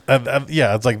mean,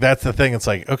 it's like that's the thing. It's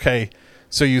like, okay,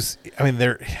 so you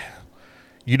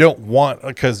don't want,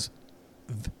 because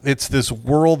it's this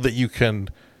world that you can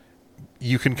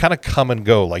kind of come and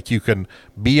go. Like you can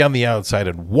be on the outside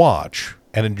and watch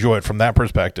and enjoy it from that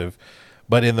perspective.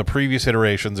 But in the previous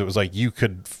iterations, it was like you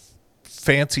could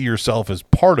fancy yourself as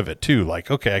part of it too. Like,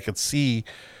 okay, I could see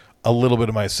a little bit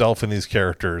of myself in these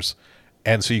characters.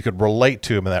 And so you could relate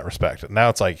to him in that respect. And now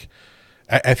it's like,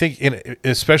 I think,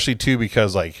 especially too,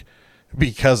 because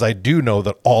I do know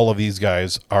that all of these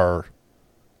guys are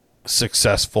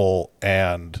successful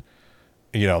and,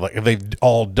 you know, like they've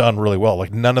all done really well.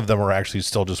 Like none of them are actually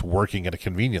still just working at a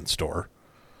convenience store.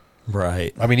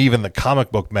 Right. I mean, even the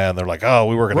comic book man, they're like, oh,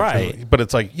 we work at but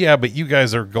it's like, yeah, but you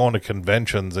guys are going to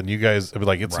conventions and you guys,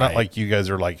 like, it's not like you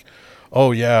guys are like,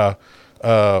 oh yeah,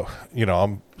 you know,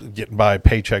 I'm getting by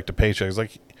paycheck to paycheck. It's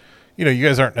like, you know, you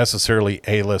guys aren't necessarily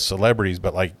A-list celebrities,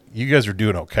 but like you guys are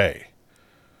doing okay.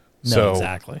 No, so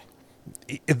exactly.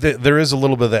 There is a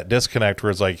little bit of that disconnect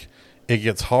where it's like it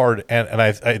gets hard. And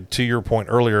I to your point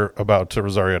earlier about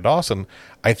Rosario Dawson,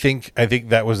 I think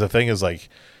that was the thing, is like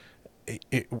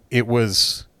it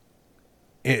was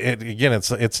again,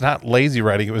 it's not lazy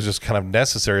writing. It was just kind of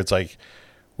necessary. It's like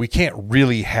we can't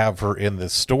really have her in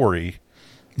this story.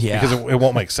 Yeah, because it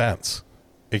won't make sense.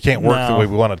 It can't work the way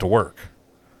we want it to work.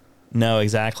 No,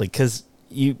 exactly. Because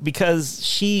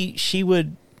she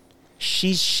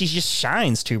just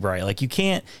shines too bright. Like she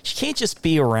can't just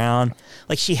be around.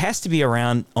 Like she has to be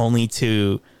around only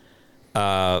to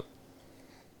help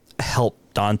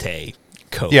Dante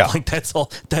cope. Yeah. Like that's all.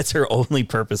 That's her only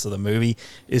purpose of the movie,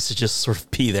 is to just sort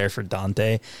of be there for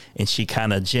Dante, and she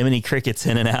kind of Jiminy Crickets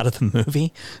in and out of the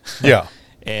movie. Yeah,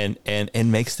 and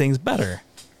makes things better.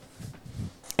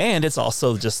 And it's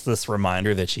also just this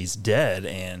reminder that she's dead,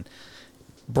 and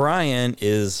Brian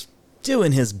is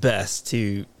doing his best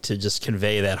to just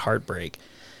convey that heartbreak.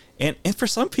 And for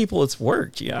some people, it's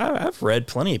worked. Yeah, I've read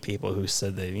plenty of people who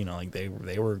said that, you know, like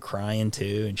they were crying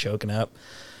too and choking up.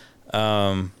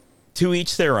 To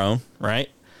each their own,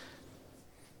 right?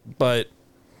 But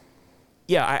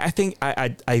yeah, I think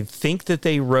that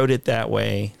they wrote it that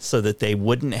way so that they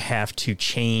wouldn't have to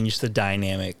change the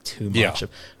dynamic too much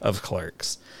of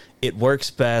Clerks. It works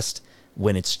best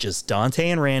when it's just Dante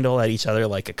and Randall at each other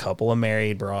like a couple of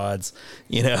married broads,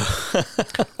 you know.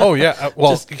 Oh yeah,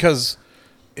 well, because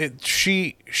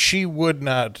she would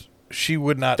not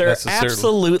they're necessarily,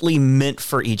 absolutely meant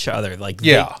for each other. Like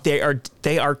they are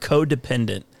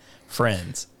codependent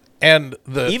friends. And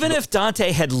even if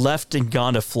Dante had left and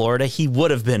gone to Florida, he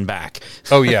would have been back.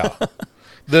 Oh yeah.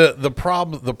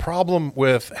 The problem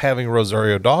with having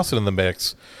Rosario Dawson in the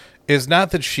mix is not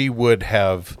that she would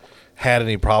have had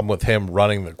any problem with him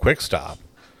running the Quick Stop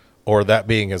or that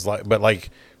being his life, but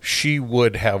like she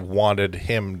would have wanted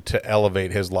him to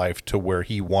elevate his life to where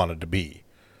he wanted to be.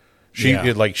 She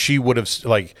would have,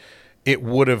 like, it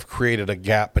would have created a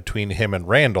gap between him and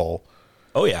Randall.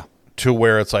 Oh yeah. To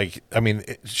where it's like, I mean,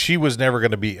 she was never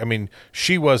going to be, I mean,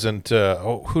 she wasn't,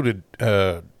 who did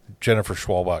Jennifer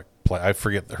Schwalbach play? I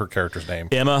forget her character's name.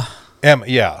 Emma,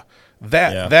 yeah.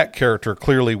 That character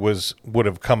clearly would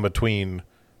have come between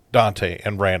Dante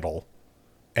and Randall.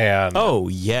 And oh,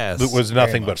 yes. It was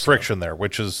nothing but friction there,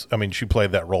 which is, I mean, she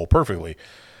played that role perfectly.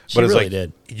 But it's really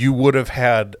did. You would have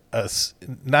had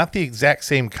not the exact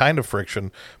same kind of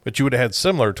friction, but you would have had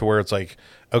similar to where it's like,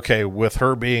 okay, with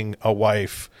her being a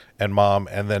wife and mom,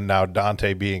 and then now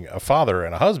Dante being a father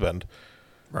and a husband,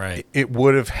 right? It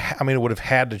would have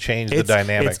had to change the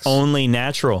dynamics. It's only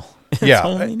natural. It's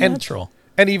only natural.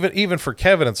 And even for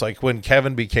Kevin, it's like when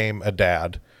Kevin became a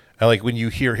dad, And like when you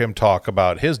hear him talk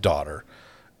about his daughter,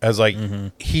 as like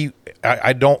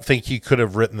I don't think he could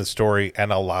have written the story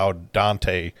and allowed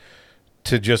Dante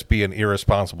to just be an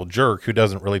irresponsible jerk who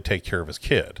doesn't really take care of his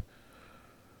kid.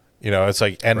 You know, it's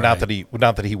like, and not that he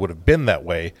would have been that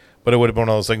way, but it would have been one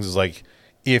of those things is like,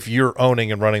 if you're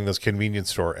owning and running this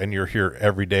convenience store and you're here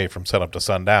every day from sunup to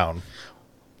sundown.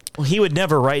 Well, he would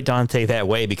never write Dante that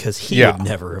way because he would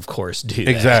never, of course, do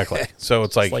that. Exactly. So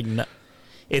it's like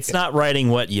it's not writing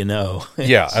what you know.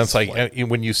 Yeah, and it's like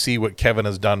when you see what Kevin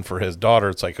has done for his daughter,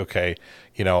 it's like, okay,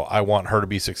 you know, I want her to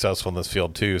be successful in this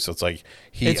field too. So it's like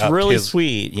it's really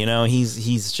sweet, you know.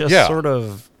 He's just sort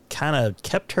of kind of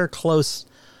kept her close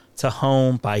to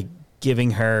home by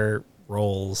giving her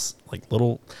roles like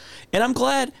little. And I'm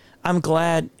glad.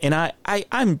 And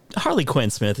I'm Harley Quinn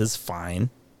Smith is fine.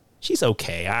 She's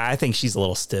okay. I think she's a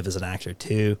little stiff as an actor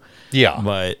too. Yeah,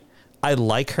 but I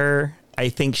like her. I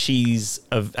think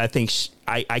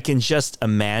I can just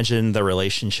imagine the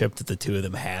relationship that the two of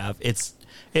them have.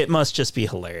 It must just be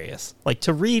hilarious. Like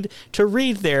to read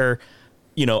their,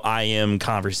 you know, IM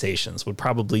conversations would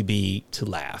probably be to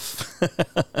laugh.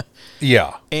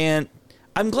 Yeah. And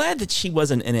I'm glad that she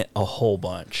wasn't in it a whole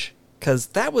bunch, because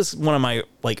that was one of my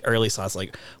like early thoughts.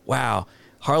 Like, wow,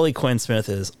 Harley Quinn Smith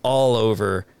is all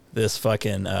over this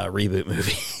fucking reboot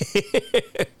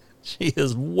movie. She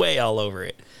is way all over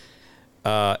it.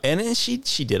 And she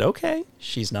did okay.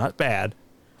 She's not bad.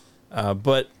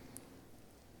 But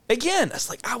again, it's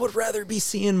like I would rather be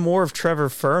seeing more of Trevor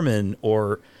Furman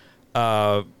or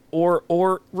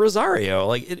Rosario.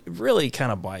 Like it really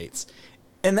kind of bites.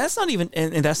 And that's not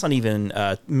even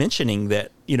mentioning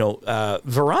that, you know,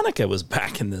 Veronica was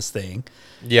back in this thing.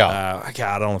 Yeah.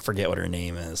 God, I don't forget what her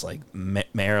name is, like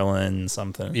Marilyn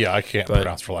something. Yeah, I can't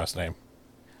pronounce her last name.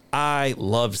 I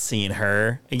loved seeing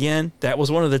her again. That was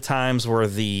one of the times where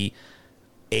the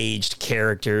aged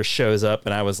character shows up,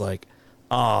 and I was like,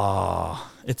 "Oh,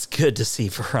 it's good to see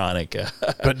Veronica."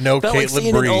 But no Felt Caitlin like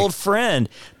seeing Bree. an old friend.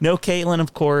 No Caitlin,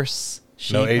 of course.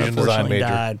 She No Asian design major.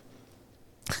 Died.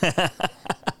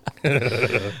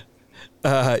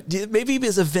 Maybe he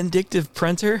was a vindictive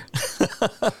printer.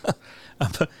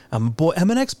 I'm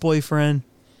an ex-boyfriend.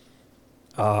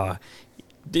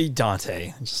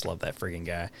 Dante, I just love that freaking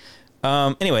guy.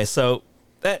 Anyway, so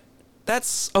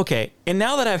that's okay. And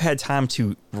now that I've had time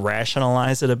to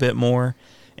rationalize it a bit more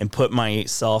and put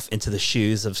myself into the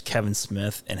shoes of Kevin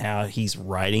Smith and how he's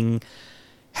writing,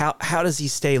 how does he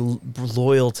stay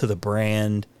loyal to the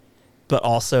brand, but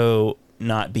also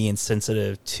not be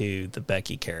insensitive to the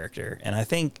Becky character? And I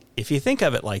think if you think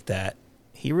of it like that,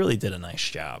 he really did a nice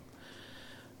job.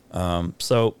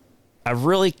 So I've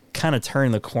really kind of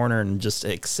turned the corner and just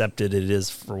accepted it is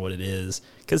for what it is,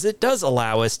 because it does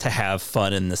allow us to have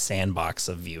fun in the sandbox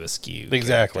of View Askew.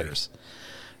 Exactly. Characters.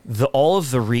 All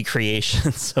of the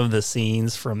recreations of the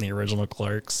scenes from the original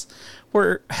Clerks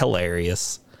were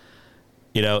hilarious,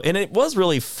 you know, and it was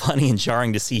really funny and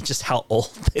jarring to see just how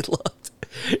old they looked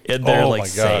in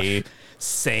their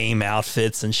same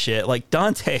outfits and shit. Like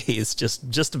Dante is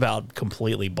just about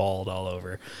completely bald all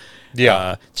over.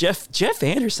 Yeah. Jeff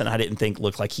Anderson, I didn't think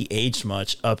looked like he aged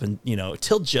much up and, you know,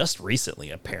 till just recently,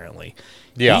 apparently.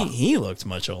 Yeah. He looked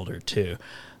much older too.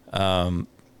 Kevin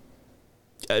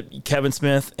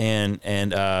Smith and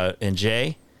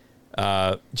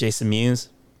Jason Mewes,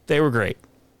 they were great.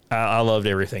 I loved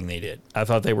everything they did. I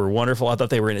thought they were wonderful. I thought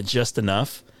they were in it just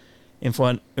enough and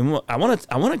fun. And I want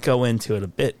to go into it a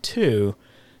bit too.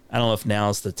 I don't know if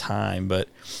now's the time, but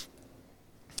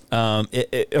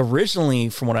it originally,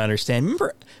 from what I understand,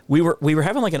 remember we were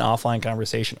having like an offline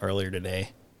conversation earlier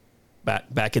today,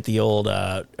 back at the old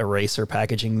eraser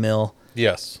packaging mill.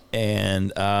 Yes,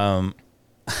 and I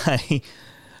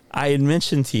had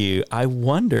mentioned to you, I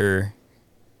wonder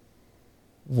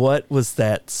what was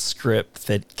that script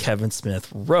that Kevin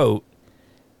Smith wrote.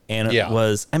 And it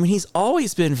was, I mean, he's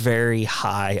always been very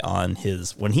high on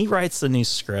when he writes a new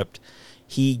script,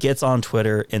 he gets on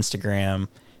Twitter, Instagram,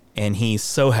 and he's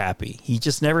so happy. He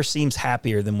just never seems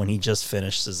happier than when he just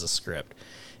finishes a script.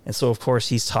 And so, of course,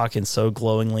 he's talking so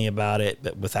glowingly about it,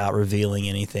 but without revealing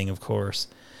anything, of course.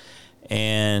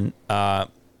 And the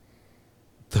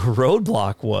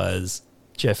roadblock was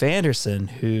Jeff Anderson,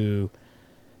 who,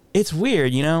 it's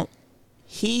weird, you know,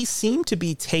 he seemed to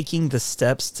be taking the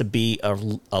steps to be a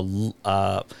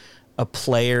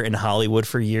player in Hollywood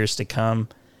for years to come.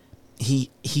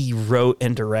 He wrote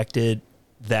and directed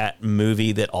that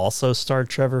movie that also starred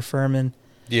Trevor Furman.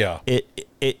 Yeah.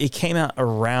 It came out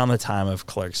around the time of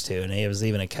Clerks 2, and there was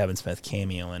even a Kevin Smith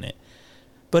cameo in it.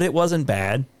 But it wasn't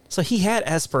bad. So he had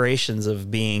aspirations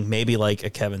of being maybe like a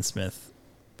Kevin Smith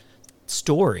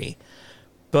story.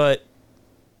 But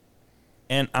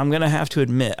And I'm going to have to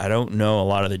admit, I don't know a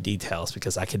lot of the details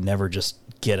because I could never just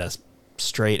get a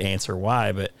straight answer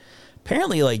why, but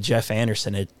apparently like Jeff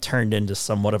Anderson had turned into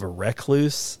somewhat of a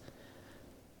recluse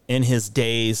in his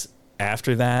days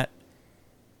after that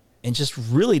and just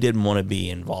really didn't want to be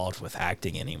involved with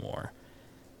acting anymore.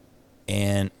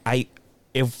 And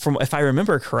if I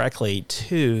remember correctly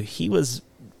too, he was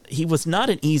not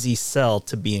an easy sell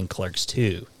to be in Clerks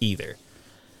 2 either.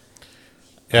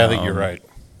 Yeah, I think you're right.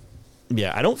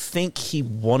 Yeah, I don't think he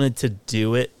wanted to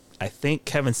do it. I think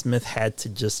Kevin Smith had to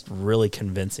just really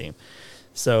convince him.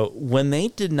 So when they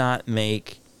did not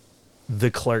make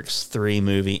the Clerks 3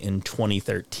 movie in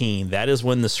 2013, that is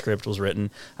when the script was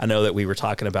written. I know that we were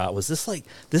talking about, was this like,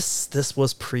 this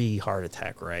was pre-Heart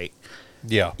Attack, right?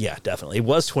 Yeah. Yeah, definitely. It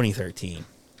was 2013.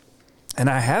 And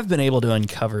I have been able to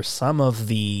uncover some of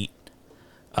the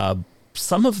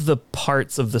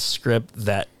parts of the script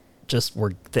that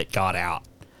got out.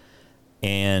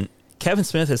 And Kevin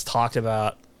Smith has talked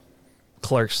about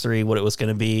Clerks 3, what it was going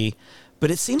to be,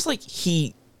 but it seems like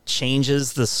he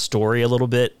changes the story a little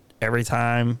bit every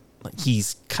time. Like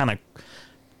he's kind of,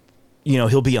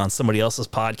 he'll be on somebody else's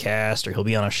podcast or he'll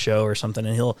be on a show or something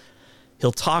and he'll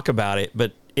talk about it,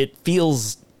 but it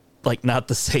feels like not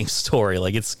the same story.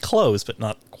 Like it's close, but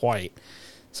not quite.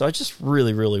 So I just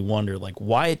really, really wonder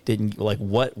why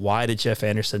did Jeff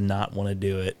Anderson not want to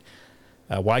do it?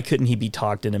 Why couldn't he be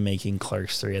talked into making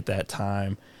Clerks 3 at that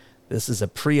time? This is a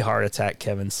pre-Heart Attack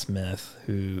Kevin Smith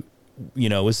who,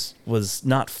 was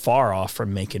not far off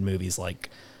from making movies like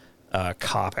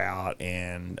Cop Out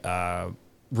and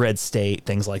Red State,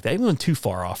 things like that. He wasn't too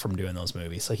far off from doing those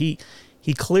movies. So he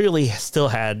clearly still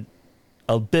had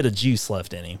a bit of juice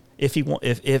left in him. If he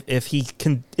wanted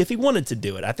to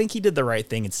do it, I think he did the right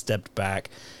thing and stepped back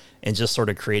and just sort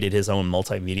of created his own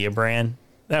multimedia brand.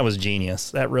 That was genius.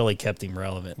 That really kept him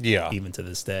relevant, even to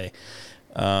this day.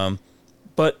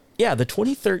 But yeah, the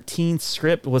 2013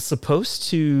 script was supposed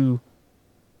to,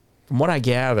 from what I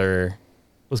gather,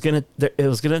 was gonna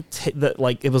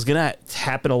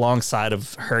happen alongside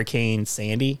of Hurricane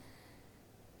Sandy,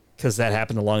 because that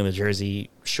happened along the Jersey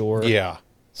Shore. Yeah.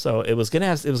 So it was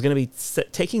gonna be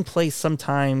taking place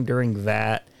sometime during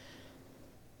that.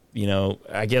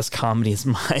 I guess comedy is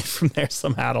mined from there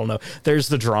somehow. I don't know. There's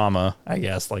the drama, I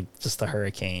guess, like just the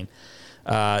hurricane.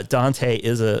 Dante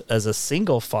is a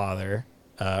single father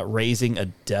raising a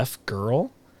deaf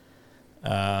girl,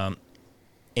 and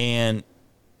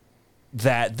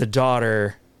that the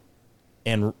daughter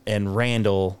and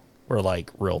Randall were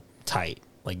like real tight.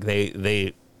 Like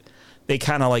they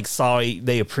kind of like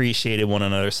they appreciated one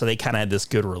another, so they kind of had this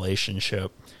good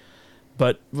relationship.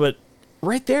 But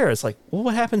right there, it's like, well,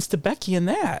 what happens to Becky in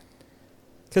that?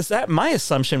 Because my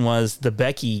assumption was the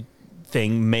Becky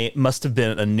thing must have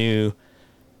been a new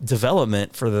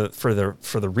development for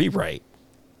the rewrite.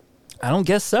 I don't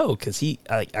guess so, because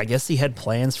I guess he had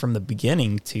plans from the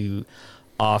beginning to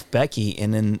off Becky,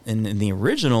 and in the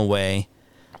original way,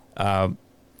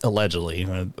 allegedly,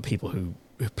 people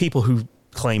who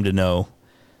claim to know,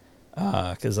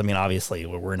 because obviously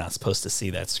we're not supposed to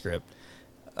see that script.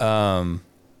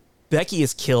 Becky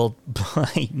is killed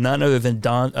by none other than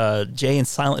Jay and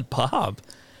Silent Bob.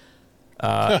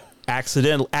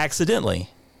 Accidentally.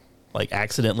 Like,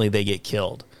 accidentally they get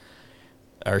killed.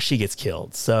 Or she gets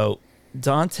killed. So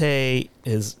Dante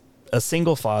is a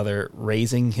single father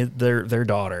raising their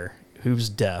daughter, who's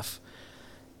deaf,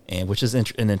 and which is an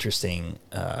interesting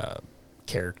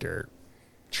character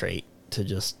trait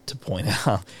to point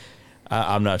out.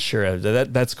 I'm not sure.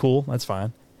 That's cool. That's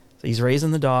fine. So he's raising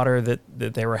the daughter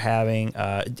that they were having.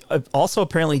 Also,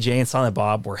 apparently, Jay and Silent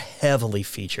Bob were heavily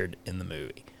featured in the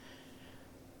movie.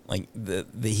 Like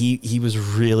he was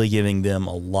really giving them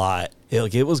a lot.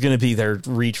 It was going to be their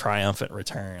triumphant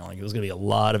return. Like it was going to be a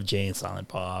lot of Jay and Silent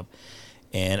Bob,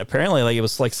 and apparently, like it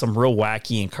was like some real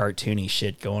wacky and cartoony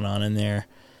shit going on in there.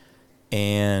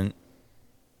 And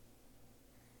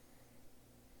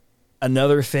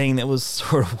another thing that was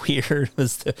sort of weird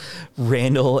was that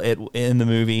Randall in the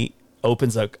movie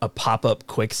opens a pop-up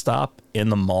Quick Stop in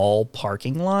the mall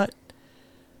parking lot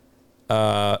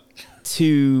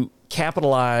to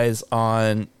capitalize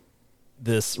on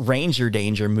this Ranger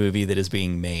Danger movie that is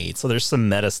being made. So there's some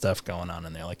meta stuff going on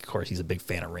in there. Like, of course, he's a big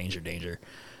fan of Ranger Danger.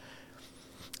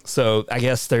 So I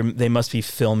guess they must be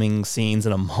filming scenes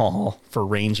in a mall for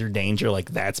Ranger Danger.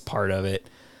 Like, that's part of it.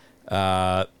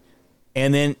 And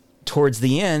then towards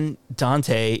the end,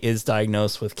 Dante is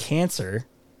diagnosed with cancer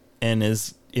and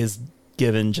is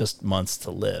given just months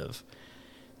to live.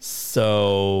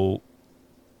 So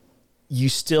you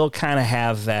still kind of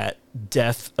have that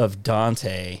death of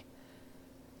Dante,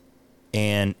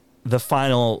 and the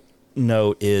final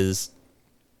note is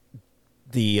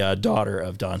the daughter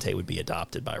of Dante would be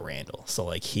adopted by Randall. So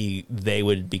like they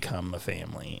would become a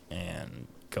family and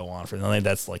go on for them.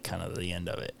 That's like kind of the end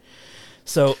of it.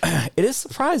 So it is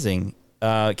surprising.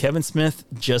 Kevin Smith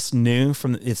just knew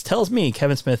it tells me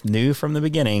Kevin Smith knew from the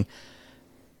beginning,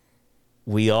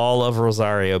 we all love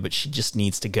Rosario, but she just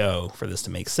needs to go for this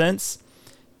to make sense.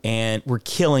 And we're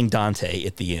killing Dante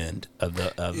at the end of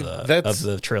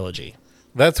the trilogy.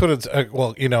 That's what it's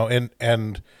well, you know,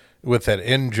 and with that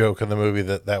end joke in the movie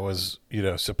that was, you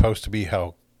know, supposed to be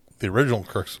how the original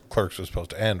Clerks was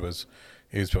supposed to end, was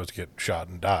he was supposed to get shot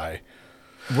and die.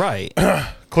 Right.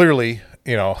 Clearly,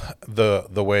 you know,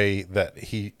 the way that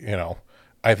he, you know,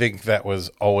 I think that was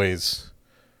always,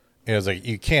 you know, it's like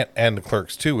you can't end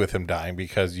Clerks 2 with him dying,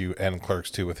 because you end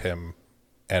Clerks 2 with him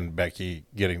and Becky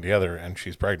getting together and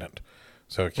she's pregnant.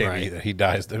 So it can't be that he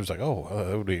dies. It was like, oh,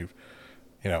 that would be,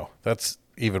 you know, that's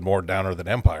even more downer than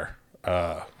Empire.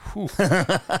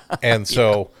 And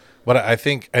so, but I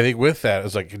think with that,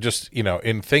 it's like, just, you know,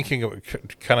 in thinking of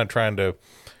kind of trying to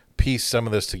piece some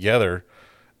of this together,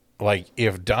 like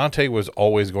if Dante was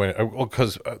always going to,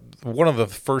 because one of the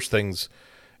first things,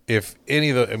 if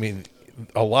any of the, I mean,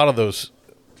 a lot of those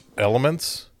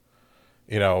elements,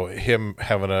 you know, him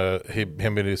being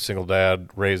a single dad,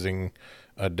 raising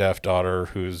a deaf daughter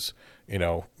who's, you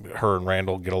know, her and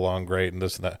Randall get along great and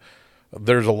this and that.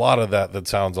 There's a lot of that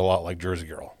sounds a lot like Jersey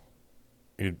Girl.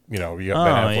 You know, you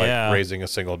have like raising a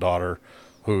single daughter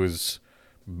whose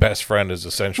best friend is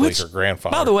essentially her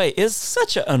grandfather. By the way, is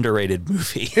such an underrated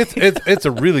movie. It's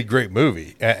a really great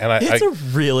movie, and it's a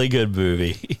really good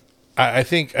movie. I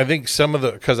think some of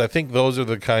because I think those are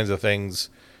the kinds of things.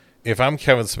 If I'm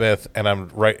Kevin Smith and I'm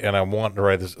wanting to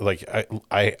write this, like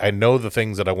I know the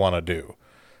things that I want to do,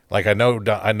 like I know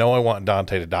I want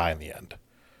Dante to die in the end,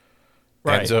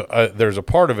 right? And so there's a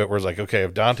part of it where it's like, okay,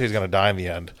 if Dante's going to die in the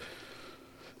end,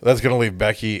 that's going to leave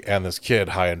Becky and this kid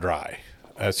high and dry.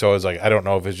 So it's like, I don't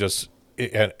know if it's just,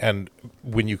 and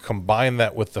when you combine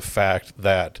that with the fact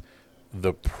that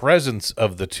the presence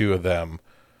of the two of them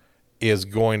is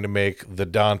going to make the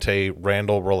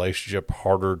Dante-Randall relationship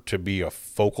harder to be a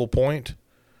focal point.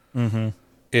 Mm-hmm.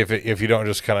 If you don't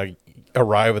just kind of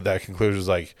arrive at that conclusion, it's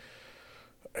like,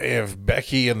 if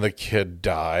Becky and the kid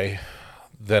die,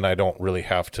 then I don't really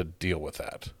have to deal with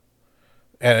that.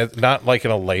 And it's not like in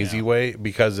a lazy way,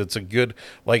 because it's a good,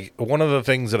 like, one of the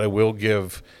things that I will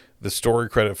give the story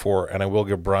credit for, and I will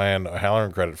give Brian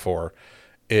O'Halloran credit for,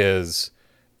 is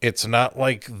it's not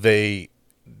like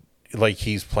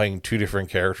he's playing two different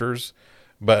characters,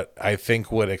 but I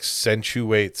think what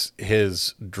accentuates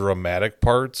his dramatic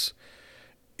parts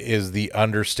is the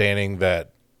understanding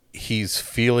that he's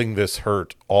feeling this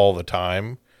hurt all the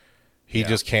time. He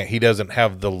doesn't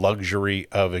have the luxury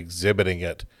of exhibiting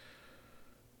it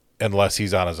unless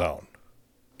he's on his own.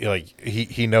 Like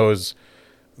he knows,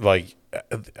 like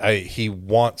he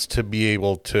wants to be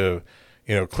able to,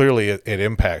 you know, clearly it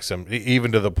impacts him,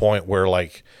 even to the point where,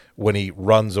 like, when he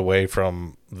runs away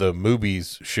from the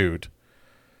movies shoot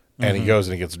and he goes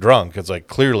and he gets drunk, it's like,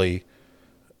 clearly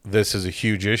this is a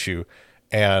huge issue.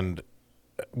 And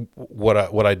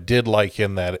what I did like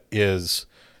in that is,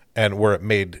 and where it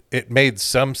made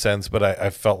some sense, but I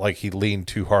felt like he leaned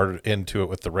too hard into it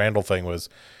with the Randall thing, was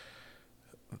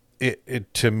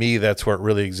it to me, that's where it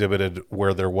really exhibited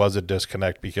where there was a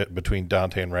disconnect between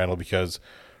Dante and Randall, because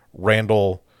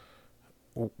Randall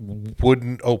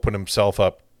wouldn't open himself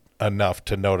up enough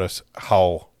to notice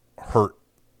how hurt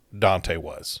Dante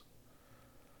was.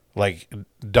 Like,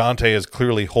 Dante is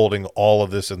clearly holding all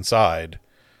of this inside,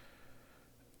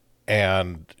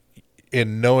 and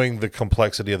in knowing the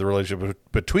complexity of the relationship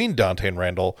between Dante and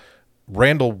Randall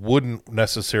wouldn't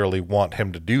necessarily want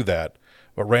him to do that,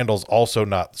 but Randall's also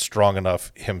not strong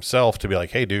enough himself to be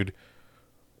like, hey, dude,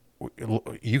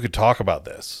 you could talk about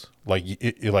this. Like,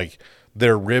 like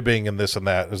they're ribbing and this and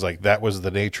that. It was like, that was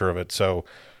the nature of it. So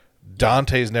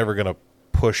Dante's never going to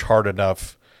push hard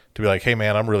enough to be like, hey,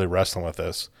 man, I'm really wrestling with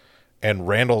this. And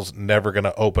Randall's never going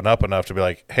to open up enough to be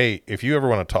like, hey, if you ever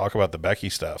want to talk about the Becky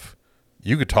stuff,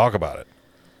 you could talk about it.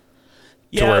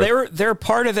 Yeah, they're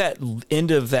part of that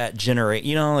end of that generation,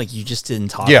 you know, like you just didn't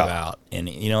talk about. And,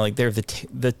 you know, like they're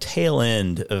the tail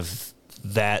end of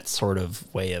that sort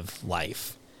of way of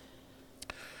life.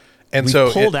 And we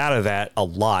so pulled out of that a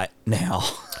lot now.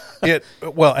 And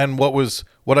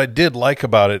what I did like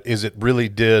about it is it really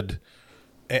did,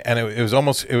 and it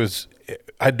was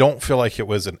I don't feel like it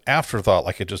was an afterthought,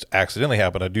 like it just accidentally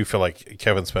happened. I do feel like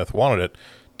Kevin Smith wanted it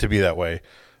to be that way,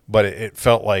 but it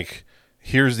felt like,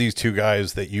 here's these two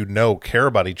guys that, you know, care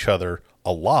about each other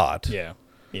a lot. Yeah.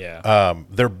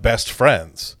 They're best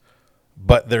friends,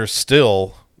 but there's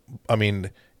still, I mean,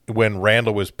 when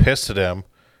Randall was pissed at him,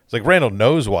 it's like Randall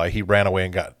knows why he ran away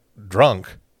and got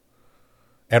drunk.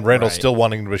 And Randall's Right. still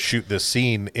wanting to shoot this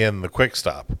scene in the quick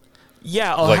stop.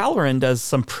 Yeah, Like- O'Halloran does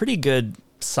some pretty good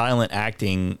silent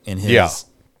acting in his Yeah.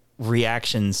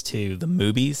 reactions to the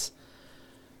movies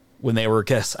when they were,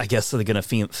 I guess they're going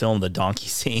to film the donkey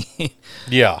scene.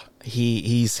 Yeah.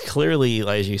 He's clearly,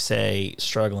 as you say,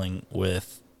 struggling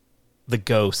with the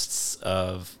ghosts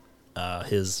of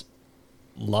his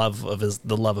love of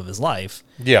the love of his life.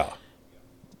 Yeah.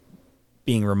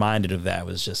 Being reminded of that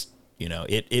was just,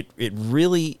 it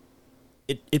really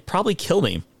probably killed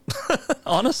him.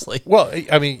 Honestly. Well,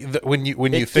 I mean, when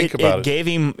you think about it, gave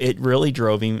him, it really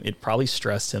drove him. It probably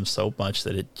stressed him so much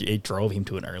that it drove him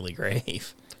to an early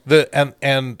grave.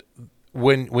 and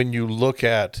when you look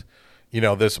at,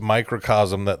 this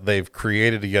microcosm that they've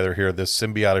created together here, this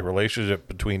symbiotic relationship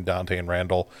between Dante and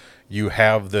Randall, you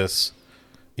have this,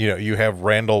 you have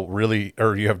Randall really,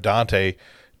 or you have Dante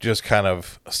just kind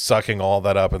of sucking all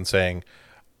that up and saying,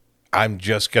 I'm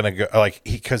just going to go, like,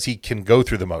 because he can go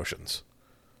through the motions.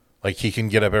 Like, he can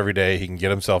get up every day, he can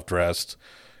get himself dressed,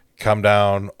 come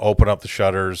down, open up the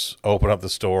shutters, open up the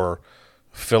store,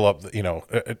 fill up,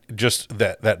 just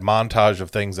that montage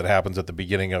of things that happens at the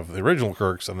beginning of the original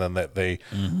Kirks, and then that they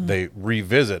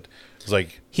revisit. It's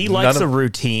like he likes a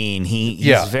routine. He's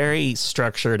Yeah. very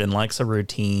structured and likes a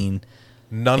routine.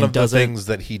 none and of the doesn't- things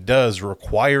that he does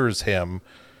requires him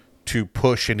to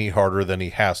push any harder than he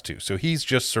has to. So he's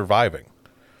just surviving.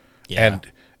 Yeah.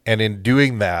 And in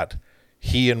doing that,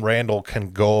 he and Randall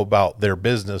can go about their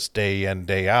business day in,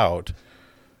 day out.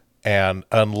 And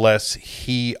unless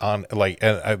he I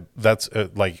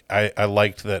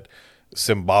liked that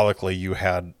symbolically you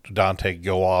had Dante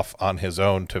go off on his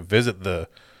own to visit the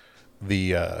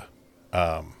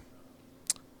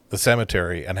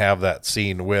cemetery and have that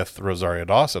scene with Rosario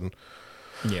Dawson.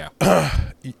 yeah.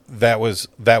 That was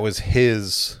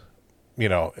his,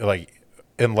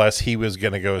 unless he was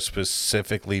going to go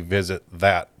specifically visit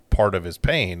that part of his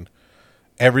pain,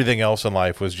 everything else in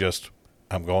life was just,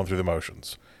 I'm going through the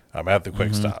motions. I'm at the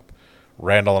quick stop.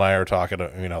 Randall and I are talking,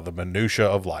 the minutia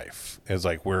of life is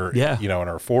like, we're, Yeah. in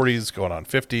our 40s going on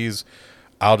 50s.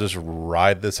 I'll just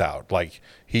ride this out. Like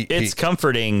It's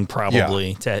comforting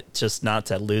probably to just not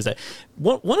to lose that.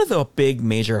 One of the big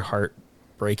major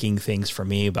heartbreaking things for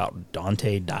me about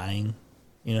Dante dying,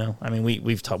 I mean,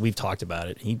 we've talked about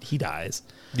it. He dies.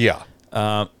 yeah.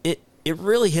 It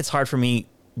really hits hard for me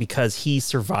because he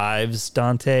survives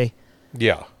Dante.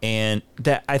 Yeah. And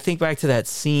that I think back to that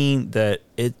scene that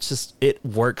it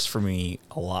works for me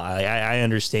a lot. I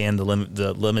understand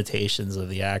the limitations of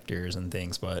the actors and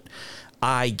things, but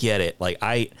I get it. Like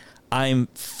I'm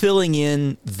filling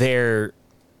in their,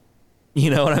 you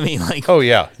know what I mean? Like, Oh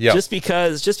yeah. Yeah. just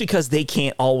because they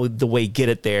can't all the way get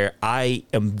it there, I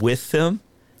am with them.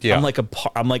 Yeah.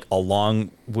 I'm like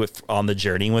along with on the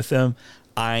journey with them.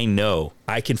 I know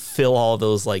I can fill all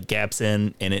those like gaps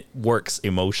in, and it works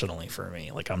emotionally for me.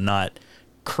 Like I'm not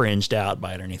cringed out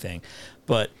by it or anything,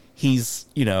 but he's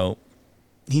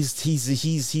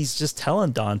just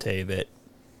telling Dante that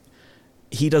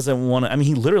he doesn't want to. I mean,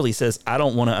 he literally says, "I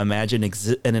don't want to imagine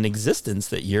an existence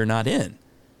that you're not in."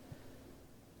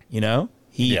 The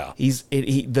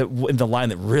line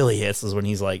that really hits is when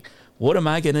he's like, "What am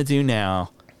I gonna do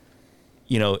now?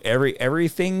 Everybody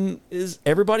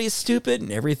is stupid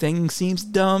and everything seems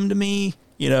dumb to me.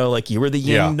 Like you were the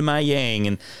yin to my yang."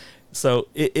 And so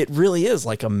it really is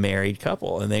like a married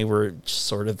couple, and they were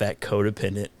sort of that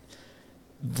codependent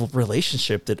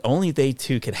relationship that only they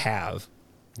two could have.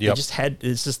 Yep.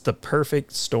 It's just the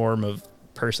perfect storm of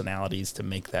personalities to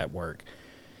make that work.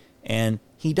 And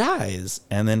he dies,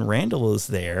 and then Randall is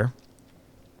there.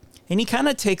 And he kind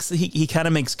of he kind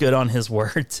of makes good on his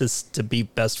word to be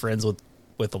best friends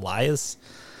with Elias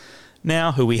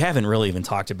now, who we haven't really even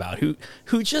talked about,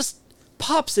 who just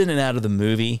pops in and out of the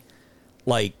movie.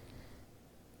 Like,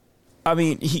 I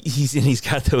mean, he's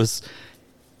got those,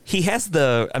 he has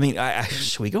the, I mean,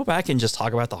 should we go back and just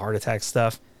talk about the heart attack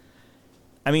stuff?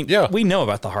 I mean, Yeah. we know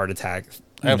about the heart attack,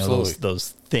 Absolutely. those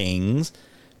things,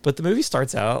 but the movie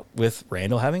starts out with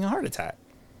Randall having a heart attack.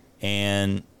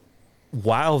 And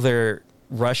while they're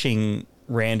rushing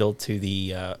Randall to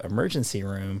the emergency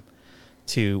room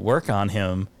to work on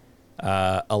him,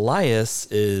 Elias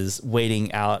is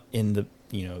waiting out in the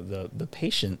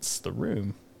the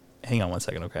room. Hang on one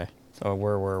second, okay? So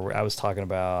where I was talking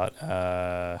about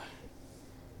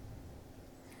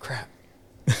crap.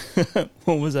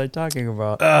 What was I talking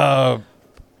about?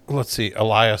 Let's see.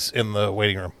 Elias in the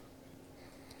waiting room.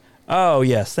 Oh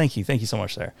yes, thank you so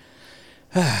much there.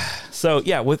 So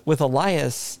yeah, with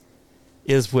Elias,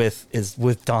 is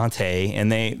with Dante,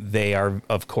 and they are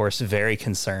of course very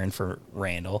concerned for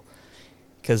Randall,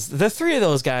 because the three of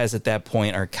those guys at that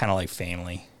point are kind of like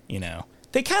family. You know,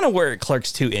 they kind of were at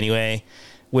Clerks 2 anyway,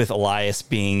 with Elias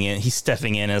being in, he's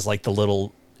stepping in as like the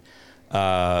little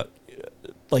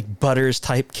like Butters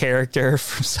type character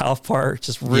from South Park,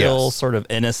 just real sort of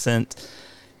innocent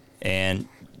and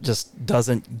just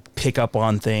doesn't pick up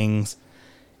on things.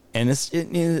 And it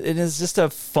is just a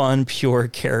fun, pure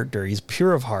character. He's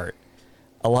pure of heart.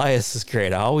 Elias is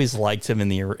great. I always liked him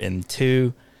in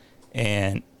 2,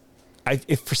 and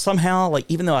if for somehow, like,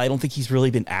 even though I don't think he's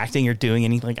really been acting or doing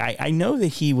anything, I know that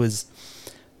he was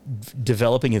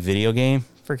developing a video game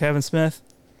for Kevin Smith,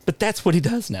 but that's what he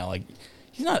does now. Like,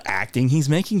 he's not acting; he's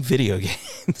making video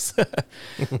games.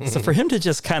 So for him to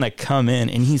just kind of come in,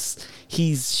 and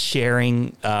he's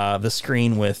sharing the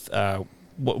screen with.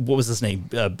 What was his name?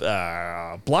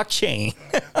 Blockchain.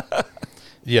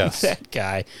 Yes. That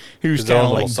guy who's kind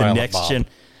of like the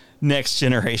next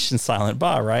generation Silent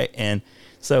Bob, right? And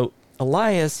so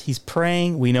Elias, he's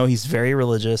praying. We know he's very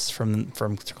religious from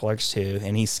Clerks 2,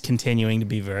 and he's continuing to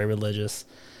be very religious.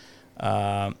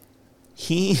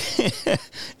 He,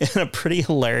 in a pretty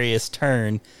hilarious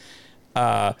turn,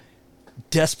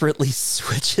 desperately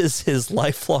switches his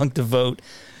lifelong devotion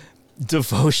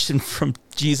from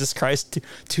Jesus Christ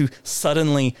to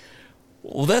suddenly,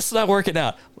 well, that's not working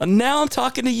out. Now I'm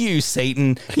talking to you,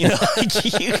 Satan. You know,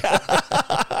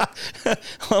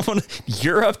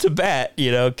 you're up to bat.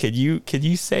 You know, could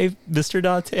you save Mr.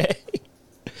 Dante?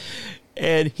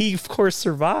 And he, of course,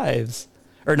 survives.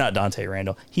 Or not Dante,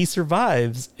 Randall. He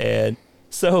survives, and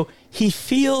so he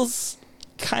feels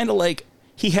kind of like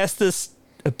he has this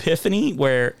epiphany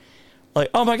where, like,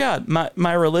 oh my God,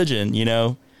 my religion, you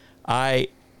know, I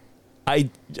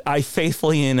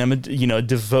faithfully am a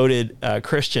devoted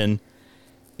Christian,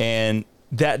 and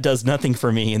that does nothing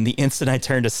for me. And the instant I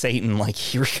turn to Satan, like,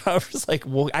 he recovers. Like,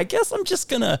 well, I guess I'm just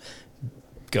gonna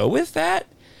go with that.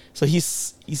 So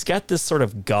he's got this sort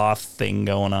of goth thing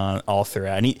going on all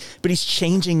throughout, but he's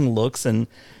changing looks, and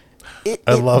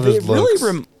I love his looks.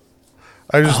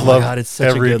 I just love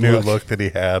every new look that he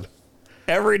had.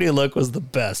 Every new look was the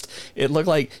best. It looked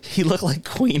like he looked like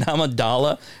Queen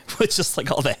Amidala with just like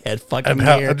all the head fucking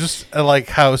hair. Just like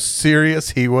how serious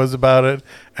he was about it,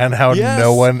 and how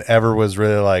no one ever was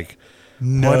really like,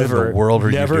 what in the world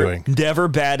are you doing? Never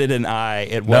batted an eye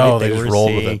at what they were rolled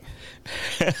seeing. with it.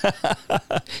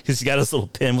 He's got his little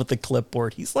pen with the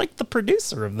clipboard. He's like the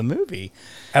producer of the movie.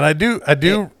 And I do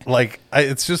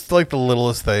it's just like the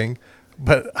littlest thing,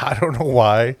 but I don't know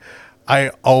why. I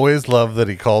always love that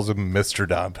he calls him Mr.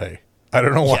 Dante. I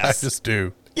don't know why, I just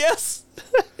do. Yes.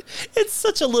 It's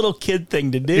such a little kid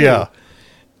thing to do. Yeah.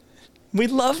 We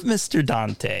love Mr.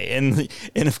 Dante. And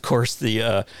of course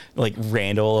the like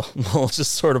Randall will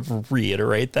just sort of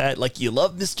reiterate that. Like, you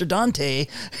love Mr. Dante.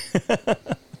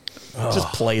 Just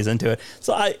plays into it.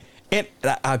 So I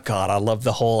love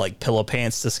the whole like pillow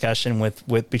pants discussion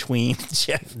with between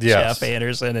Jeff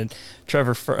Anderson and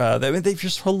Trevor. They're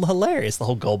just hilarious. The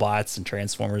whole GoBots and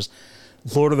Transformers,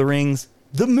 Lord of the Rings.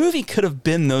 The movie could have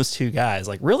been those two guys.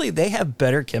 Like, really, they have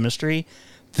better chemistry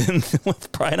than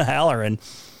with Brian O'Halloran.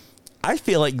 I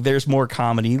feel like there's more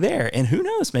comedy there, and who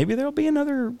knows? Maybe there'll be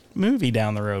another movie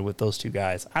down the road with those two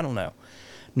guys. I don't know.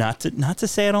 Not to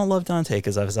say I don't love Dante,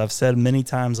 because as I've said many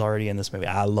times already in this movie,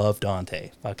 I love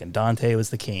Dante. Fucking Dante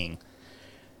was the king.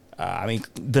 I mean,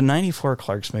 the 94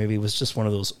 Clerks movie was just one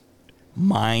of those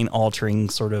mind-altering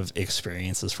sort of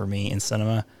experiences for me in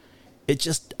cinema.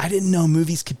 I didn't know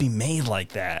movies could be made like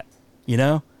that, you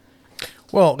know?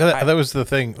 Well, that was the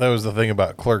thing. That was the thing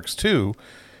about Clerks 2,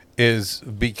 is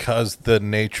because the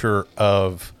nature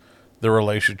of the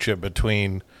relationship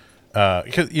between...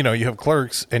 because, you know, you have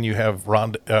Clerks and you have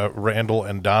Randall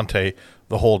and Dante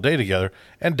the whole day together,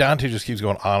 and Dante just keeps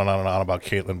going on and on and on about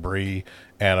Caitlin Bree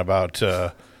and about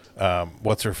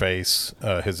what's her face,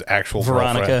 his actual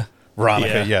Veronica.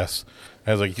 Veronica, yes.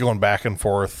 And it's like going back and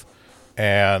forth,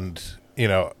 and you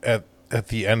know, at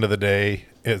the end of the day,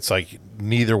 it's like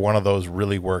neither one of those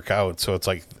really work out. So it's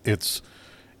like it's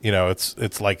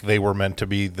like they were meant to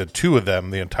be the two of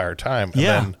them the entire time. And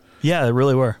then they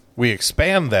really were. We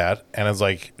expand that, and it's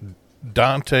like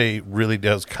Dante really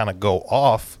does kind of go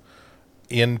off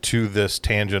into this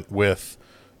tangent with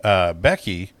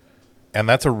Becky, and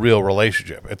that's a real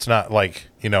relationship. It's not like,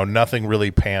 you know, nothing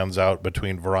really pans out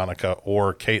between Veronica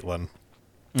or Caitlin.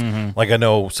 Mm-hmm. Like, I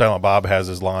know Silent Bob has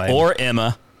his line. Or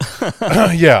Emma.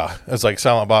 Yeah. It's like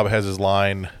Silent Bob has his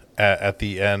line at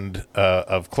the end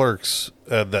of Clerks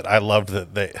that I loved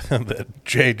that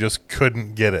Jay just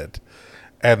couldn't get it.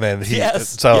 And then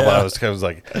Silent Bob was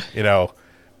like, you know,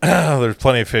 there's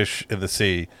plenty of fish in the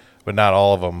sea, but not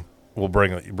all of them will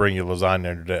bring you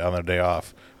lasagna on their day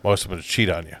off. Most of them just cheat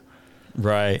on you.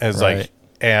 Right. It's right. like,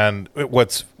 and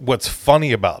what's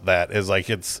funny about that is like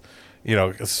it's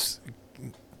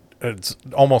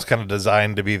almost kind of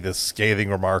designed to be this scathing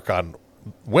remark on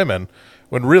women,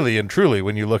 when really and truly,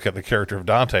 when you look at the character of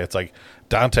Dante, it's like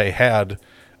Dante had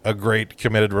a great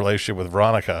committed relationship with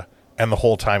Veronica, and the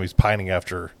whole time he's pining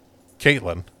after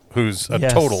Caitlin, who's a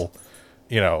Yes. total,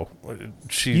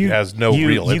 she has no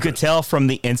real interest. You could tell from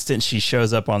the instant she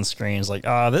shows up on screen, it's like,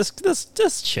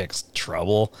 this chick's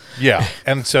trouble. Yeah.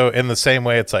 And so in the same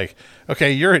way, it's like,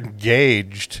 okay, you're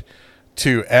engaged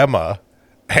to Emma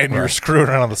and you're screwing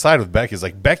around on the side with Becky. It's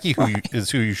like Becky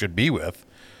is who you should be with.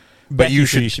 But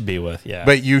Becky's who you should be with, yeah.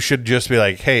 But you should just be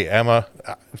like, hey, Emma,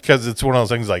 because it's one of those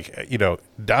things like,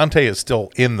 Dante is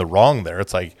still in the wrong there.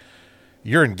 It's like,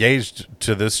 you're engaged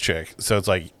to this chick. So it's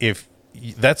like, if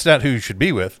that's not who you should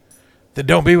be with, then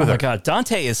don't be with her. Oh my God,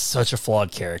 Dante is such a flawed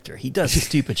character. He does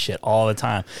stupid shit all the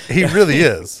time. He really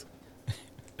is.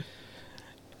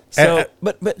 So,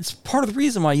 but it's part of the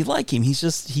reason why you like him.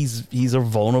 He's a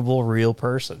vulnerable, real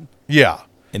person. Yeah.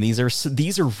 And these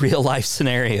are real life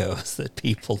scenarios that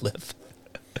people live.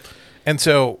 And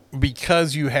so,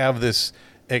 because you have this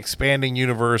expanding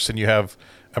universe, and you have,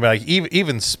 like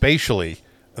even spatially,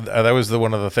 that was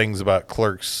one of the things about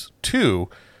Clerks 2.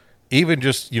 Even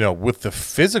just with the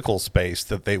physical space,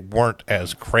 that they weren't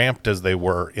as cramped as they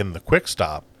were in the Quick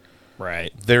Stop.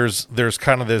 Right. There's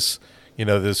kind of this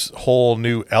this whole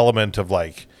new element of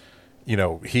like,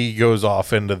 he goes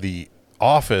off into the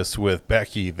office with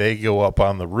Becky. They go up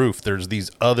on the roof. There's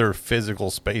these other physical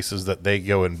spaces that they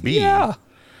go and be. Yeah.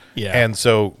 Yeah. And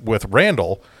so with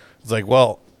Randall, it's like,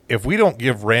 well, if we don't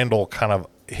give Randall kind of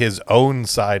his own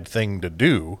side thing to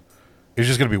do, it's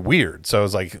just going to be weird. So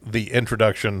it's like the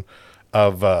introduction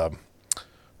of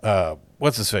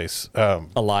what's his face?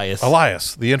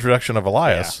 Elias. The introduction of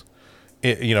Elias.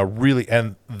 Yeah. Really,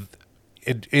 and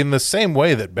in the same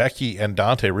way that Becky and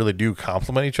Dante really do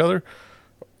complement each other.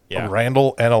 Yeah.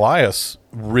 Randall and Elias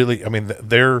really,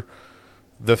 they're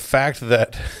the fact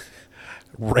that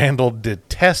Randall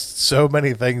detests so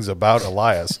many things about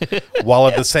Elias while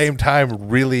at the same time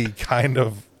really kind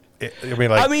of,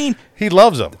 he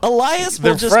loves him. Elias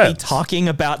They're will just friends. be talking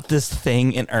about this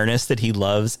thing in earnest that he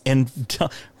loves, and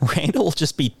Randall will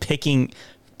just be picking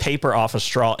paper off a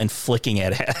straw and flicking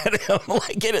it at him,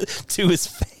 get it to his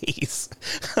face.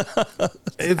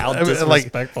 How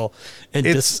disrespectful and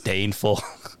disdainful.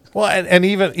 Well, and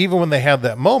even when they had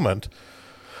that moment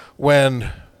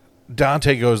when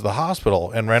Dante goes to the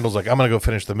hospital and Randall's like, I'm going to go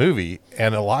finish the movie,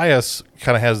 and Elias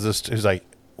kind of has this, he's like,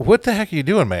 what the heck are you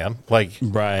doing, man? Like,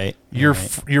 right.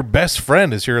 Your best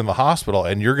friend is here in the hospital,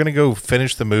 and you're going to go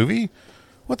finish the movie?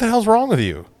 What the hell's wrong with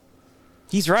you?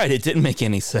 He's right. It didn't make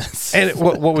any sense. And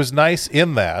what was nice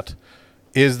in that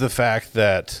is the fact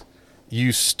that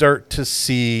you start to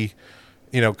see,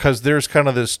 because there's kind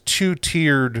of this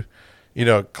two-tiered,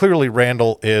 clearly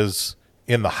Randall is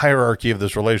in the hierarchy of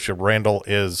this relationship. Randall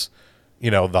is,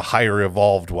 the higher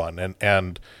evolved one,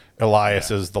 and Elias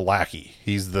is the lackey.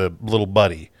 He's the little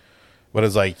buddy. But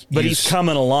it's like, but he's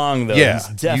coming along though. Yeah, he's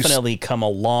definitely come a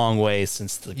long way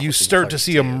since the. You start to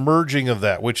see a merging of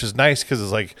that, which is nice because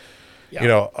it's like,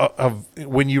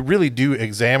 when you really do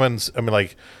examine.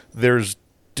 There's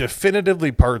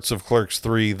definitively parts of Clerks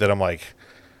 3 that I'm like,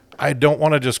 I don't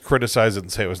want to just criticize it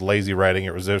and say it was lazy writing.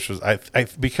 It was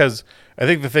because I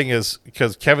think the thing is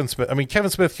because Kevin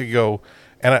Smith could go.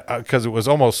 And because it was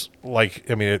almost like,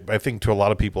 I think to a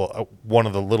lot of people, one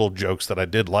of the little jokes that I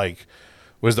did like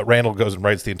was that Randall goes and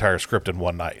writes the entire script in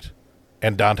one night.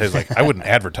 And Dante's like, I wouldn't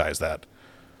advertise that.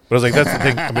 But I was like, that's the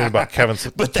thing about Kevin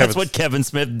Smith. But that's what Kevin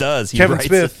Smith does. He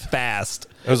writes it fast.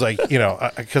 It was like,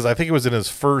 because I think it was in his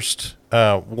first,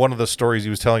 one of the stories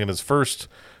he was telling in his first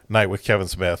night with Kevin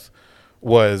Smith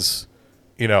was,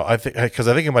 I think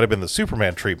it might have been the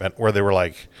Superman treatment where they were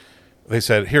like, they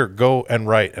said, here, go and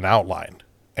write an outline.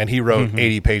 And he wrote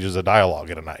 80 pages of dialogue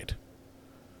in a night.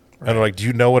 Right. And they're like, do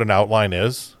you know what an outline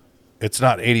is? It's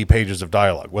not 80 pages of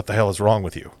dialogue. What the hell is wrong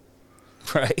with you?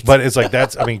 Right. But it's like,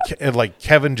 like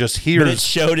Kevin just hears. But it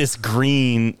showed his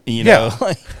green, know.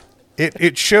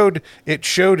 It showed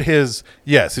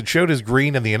his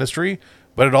green in the industry,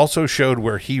 but it also showed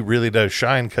where he really does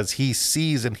shine because he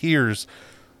sees and hears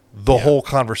the whole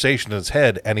conversation in his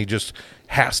head, and he just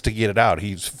has to get it out.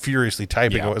 He's furiously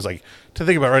typing. Yeah. It was like, to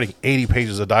think about writing 80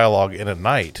 pages of dialogue in a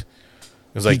night.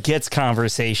 It was like, he gets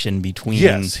conversation between.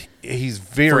 Yes, he's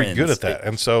very friends. good at that,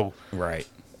 and so right,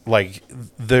 like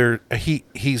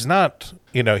he's not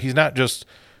he's not just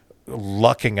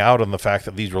lucking out on the fact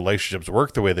that these relationships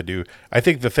work the way they do. I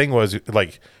think the thing was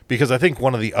like, because I think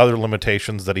one of the other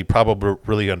limitations that he probably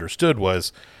really understood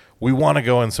was we want to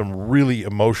go in some really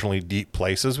emotionally deep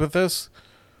places with this.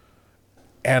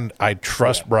 And I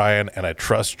trust Brian and I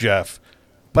trust Jeff,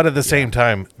 but at the same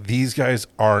time, these guys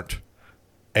aren't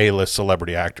A-list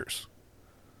celebrity actors.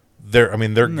 They're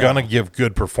gonna give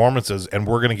good performances, and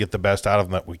we're gonna get the best out of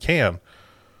them that we can.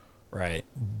 Right.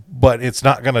 But it's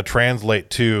not gonna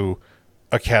translate to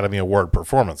Academy Award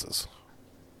performances.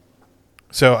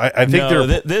 So I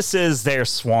think this is their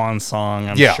swan song.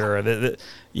 I'm sure. This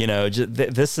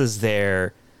is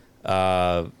their,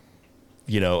 oh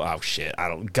shit,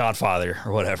 Godfather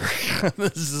or whatever.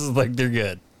 This is like they're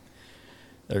good.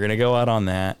 They're gonna go out on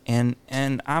that, and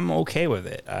I'm okay with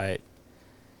it.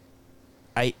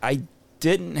 I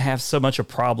didn't have so much a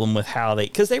problem with how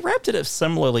because they wrapped it up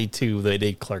similarly to they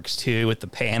did Clerks 2 with the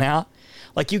pan out.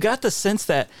 Like, you got the sense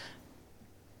that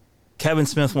Kevin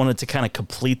Smith wanted to kind of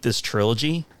complete this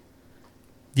trilogy.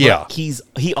 Yeah. But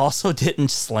he also didn't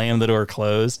slam the door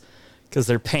closed, because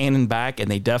they're panning back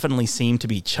and they definitely seem to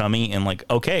be chummy and like,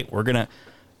 okay, we're gonna,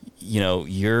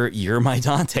 you're my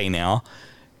Dante now.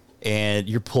 And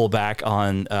you pull back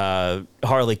on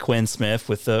Harley Quinn Smith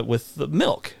with the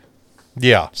milk.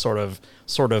 Yeah, sort of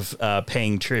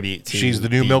paying tribute to. She's the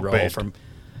new milkmaid.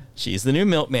 She's the new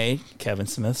milkmaid, Kevin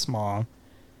Smith's mom.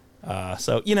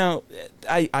 So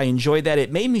I enjoyed that. It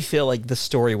made me feel like the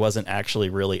story wasn't actually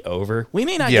really over. We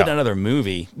may not get another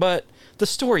movie, but the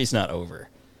story's not over.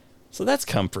 So that's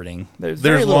comforting. There's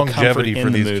very longevity for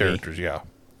these movie. characters. Yeah.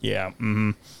 Yeah.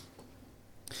 Mm-hmm.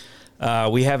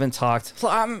 We haven't talked.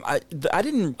 I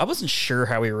wasn't sure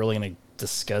how we were really going to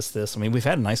discuss this. I mean, we've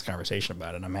had a nice conversation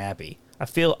about it. I'm happy. I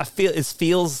feel it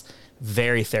feels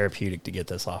very therapeutic to get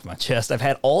this off my chest. I've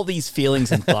had all these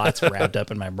feelings and thoughts wrapped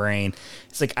up in my brain.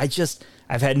 It's like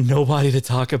I've had nobody to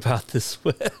talk about this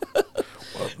with.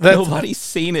 Nobody's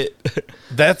seen it.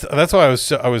 That's why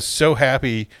I was so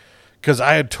happy, because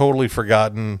I had totally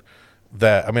forgotten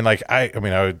that.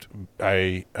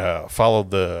 I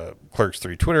followed the Clerks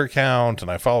 3 Twitter account,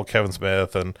 and I follow Kevin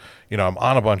Smith, and I'm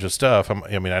on a bunch of stuff.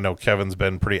 I know Kevin's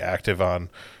been pretty active on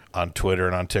Twitter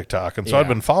and on TikTok, and so I've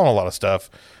been following a lot of stuff.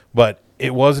 But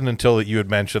it wasn't until that you had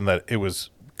mentioned that it was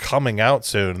coming out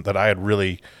soon that I hadn't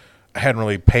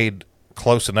really paid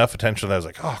close enough attention that I was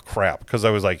like, oh crap, because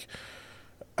I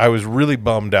was really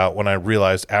bummed out when I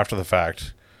realized after the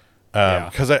fact.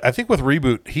 Because I think with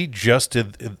Reboot,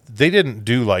 they didn't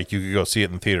do like you could go see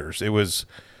it in theaters. It was.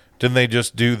 Didn't they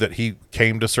just do that he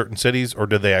came to certain cities, or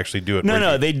did they actually do it?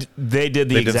 No, they did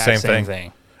the exact same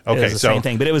thing. Okay, it was the same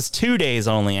thing, but it was 2 days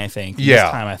only, I think. Yeah.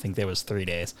 This time, I think there was 3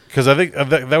 days. Because I think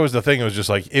that was the thing. It was just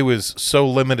like, it was so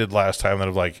limited last time that it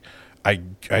was like, I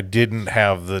didn't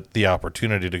have the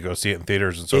opportunity to go see it in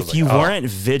theaters. And so if you weren't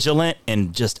vigilant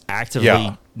and just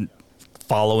actively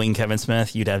following Kevin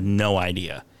Smith, you'd have no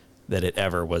idea that it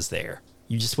ever was there.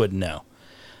 You just wouldn't know.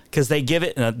 Because they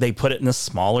they put it in a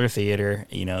smaller theater.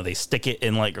 They stick it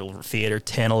in like theater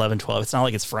 10, 11, 12. It's not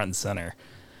like it's front and center.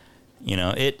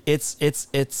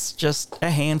 It's just a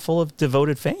handful of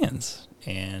devoted fans.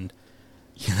 And,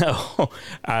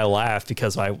 I laughed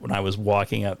because when I was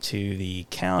walking up to the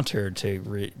counter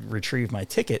to retrieve my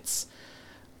tickets,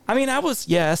 I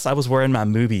was wearing my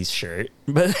movies shirt,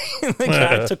 but the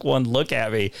guy took one look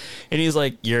at me and he's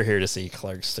like, "You're here to see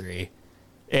Clerks 3.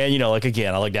 And,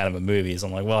 again, I look down at my movies.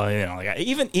 I'm like, well,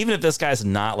 even if this guy's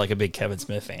not like a big Kevin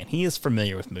Smith fan, he is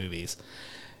familiar with movies.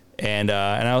 And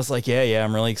I was like, yeah,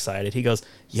 I'm really excited. He goes,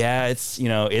 yeah,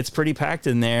 it's pretty packed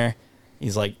in there.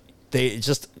 He's like,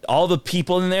 all the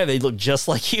people in there, they look just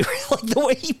like you. Like the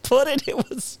way he put it,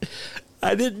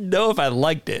 I didn't know if I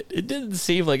liked it. It didn't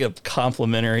seem like a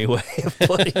complimentary way of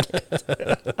putting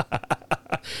it.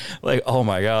 Like, oh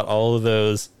my God, all of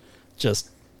those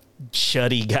just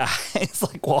shuddy guys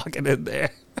like walking in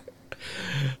there.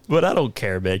 But I don't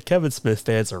care, man. Kevin Smith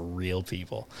fans are real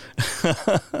people.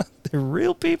 They're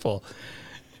real people.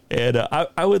 And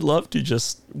I would love to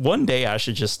one day I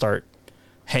should just start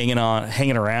hanging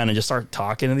around and just start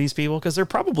talking to these people, because they're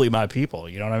probably my people.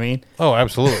 You know what I mean? Oh,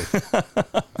 absolutely.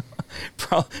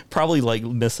 Probably like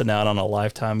missing out on a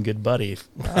lifetime good buddy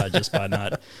just by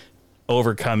not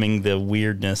overcoming the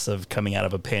weirdness of coming out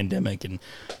of a pandemic and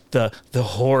the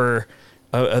horror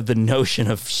of the notion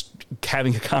of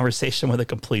having a conversation with a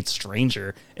complete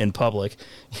stranger in public.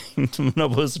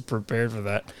 Nobody was prepared for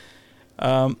that.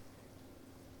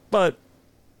 But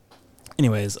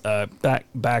anyways,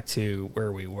 back to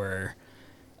where we were.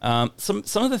 Some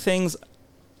of the things,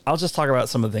 I'll just talk about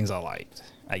some of the things I liked,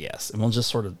 I guess, and we'll just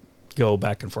sort of go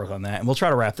back and forth on that, and we'll try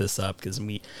to wrap this up because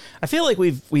I feel like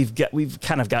we've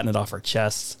kind of gotten it off our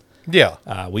chests. Yeah.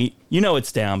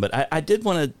 It's down, but I did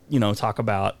want to talk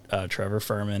about Trevor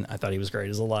Furman. I thought he was great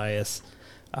as Elias.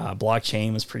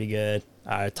 Blockchain was pretty good.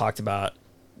 I talked about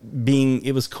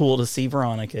it was cool to see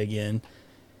Veronica again,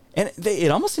 and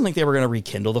it almost seemed like they were going to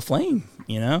rekindle the flame.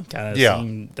 Kind of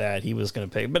seemed that he was going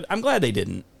to pick, but I'm glad they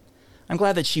didn't. I'm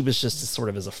glad that she was just sort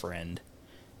of as a friend.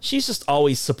 She's just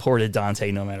always supported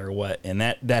Dante no matter what, and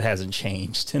that hasn't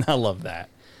changed, and I love that.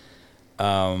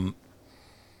 And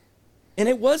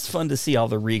it was fun to see all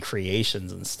the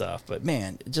recreations and stuff, but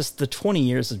man, just the 20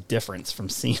 years of difference from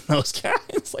seeing those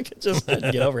guys, like, it just had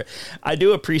to get over it. I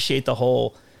do appreciate the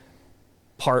whole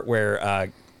part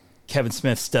where Kevin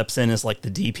Smith steps in as like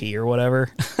the DP or whatever.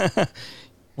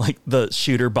 Like the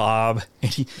shooter Bob,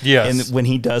 and when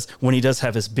he does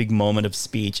have his big moment of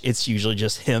speech, it's usually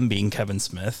just him being Kevin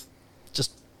Smith,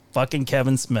 just fucking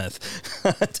Kevin Smith,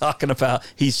 talking about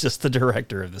he's just the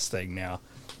director of this thing now.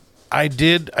 I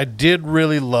did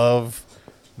really love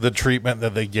the treatment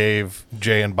that they gave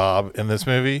Jay and Bob in this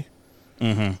movie.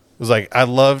 Mm-hmm. It was like, I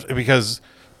loved it because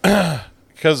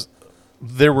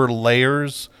there were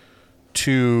layers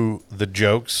to the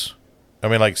jokes. I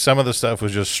mean, like, some of the stuff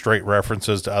was just straight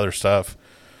references to other stuff.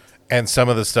 And some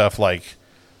of the stuff, like,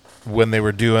 when they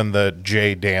were doing the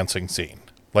Jay dancing scene,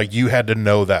 like, you had to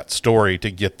know that story to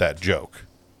get that joke.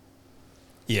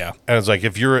 Yeah. And it's like,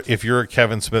 if you're a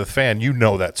Kevin Smith fan, you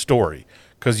know that story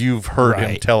because you've heard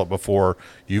him tell it before.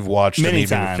 You've watched an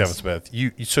evening with Kevin Smith.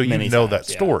 You know that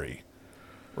story.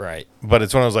 Yeah. Right. But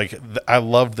it's when I was like, I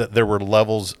loved that there were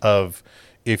levels of,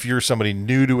 if you're somebody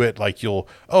new to it, like there's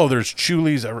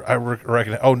Chulies, I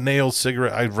recognize. Oh, Nail's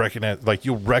cigarette, I recognize. Like,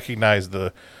 you'll recognize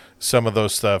some of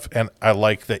those stuff, and I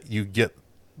like that you get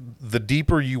the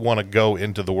deeper you want to go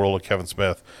into the world of Kevin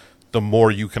Smith, the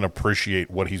more you can appreciate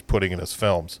what he's putting in his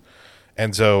films.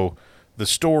 And so the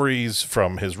stories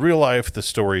from his real life, the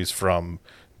stories from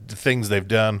the things they've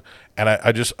done, and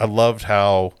I loved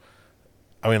how,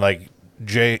 I mean, like,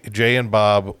 Jay and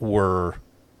Bob were.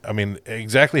 I mean,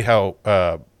 exactly how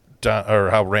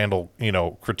how Randall,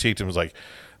 critiqued him was like,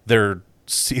 they're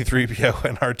C-3PO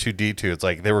and R2-D2. It's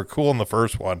like, they were cool in the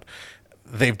first one.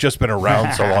 They've just been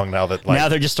around so long now that, like, now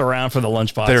they're just around for the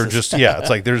lunchboxes. They're just it's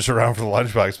like they're just around for the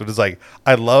lunchbox. But it's like,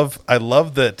 I love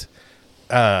that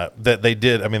that they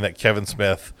did. I mean, that Kevin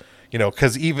Smith,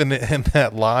 because even in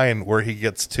that line where he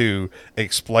gets to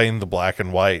explain the black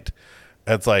and white,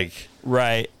 it's like.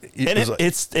 Right. And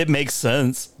it makes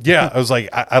sense. Yeah. I was like,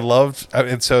 I loved,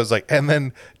 and so it's like, and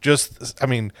then just, I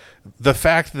mean, the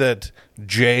fact that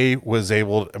Jay was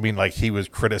able, I mean, like, he was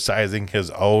criticizing his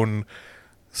own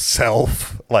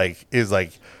self, like, is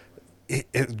like,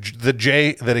 the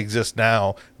Jay that exists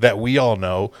now that we all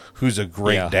know, who's a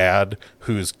great dad,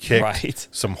 who's kicked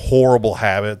some horrible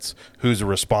habits, who's a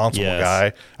responsible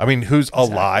guy. I mean, who's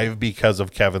alive because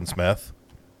of Kevin Smith.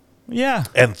 Yeah.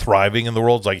 And thriving in the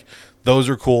world. It's like, those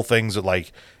are cool things that,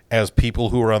 like, as people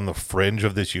who are on the fringe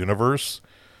of this universe,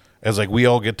 as, like, we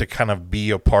all get to kind of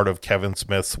be a part of Kevin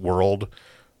Smith's world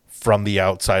from the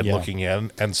outside looking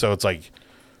in. And so it's like,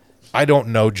 I don't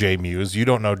know Jay Mewes, you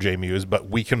don't know Jay Mewes, but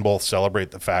we can both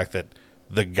celebrate the fact that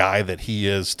the guy that he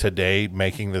is today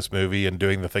making this movie and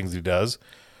doing the things he does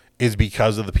is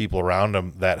because of the people around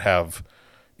him that have,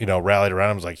 rallied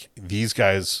around him. It's like, these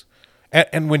guys,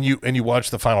 and when you watch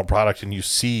the final product and you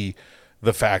see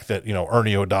the fact that,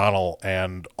 Ernie O'Donnell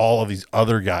and all of these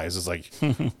other guys, is like,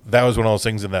 that was one of those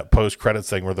things in that post-credits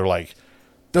thing where they're like,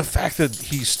 the fact that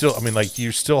he's still, I mean, like,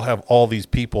 you still have all these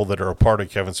people that are a part of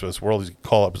Kevin Smith's world. He's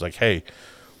call up, is like, hey,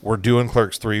 we're doing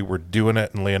Clerks 3, we're doing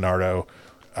it in Leonardo.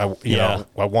 I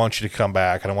want you to come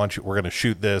back, and we're going to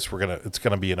shoot this. It's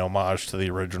going to be an homage to the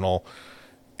original.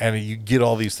 And you get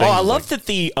all these things. Oh, I love that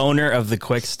the owner of the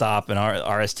Quick Stop and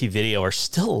RST Video are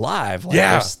still alive. Like,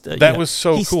 that was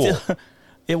so cool.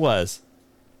 It was.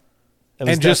 It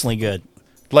was definitely good.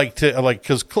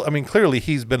 Because I mean, clearly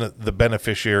he's been the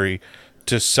beneficiary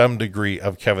to some degree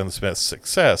of Kevin Smith's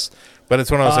success. But it's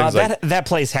one of those things like that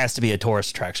place has to be a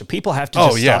tourist attraction. People have to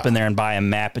just stop in there and buy a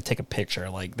map and take a picture.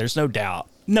 Like, there's no doubt.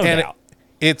 No doubt.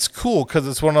 It's cool because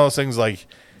it's one of those things like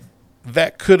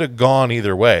that could have gone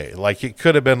either way. Like, it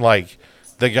could have been like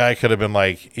the guy could have been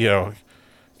like, he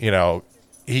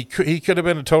could have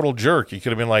been a total jerk. He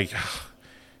could have been like,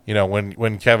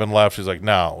 when Kevin left, he's like,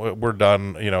 no, we're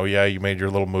done. You made your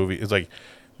little movie. It's like,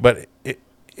 but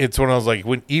it's one of those, like,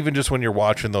 when you're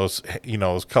watching those,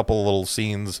 those couple of little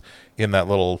scenes in that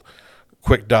little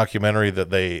quick documentary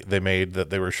that they made that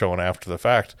they were showing after the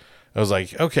fact, I was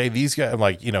like, okay, these guys,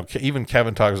 like, even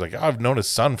Kevin talks like, I've known his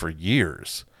son for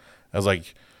years. I was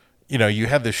like, you know, you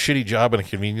had this shitty job in a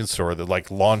convenience store that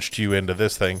like launched you into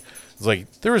this thing. It's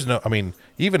like there was no, I mean,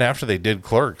 even after they did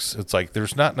Clerks, it's like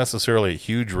there's not necessarily a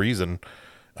huge reason.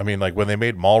 I mean, like when they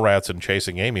made Mallrats and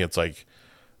Chasing Amy, it's like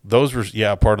those were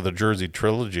part of the Jersey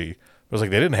trilogy. It was like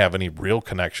they didn't have any real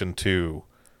connection to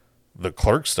the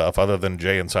Clerks stuff other than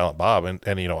Jay and Silent Bob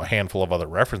and you know, a handful of other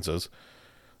references.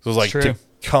 So it was like to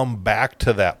come back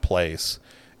to that place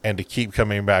and to keep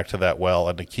coming back to that well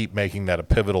and to keep making that a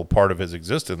pivotal part of his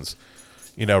existence.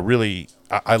 You know, really,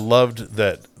 I loved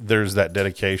that there's that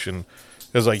dedication.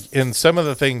 Because, like, in some of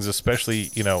the things,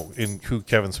 especially, you know, in who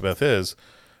Kevin Smith is,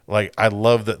 like, I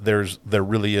love that there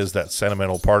really is that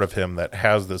sentimental part of him that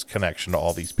has this connection to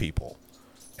all these people.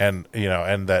 And, you know,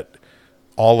 and that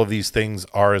all of these things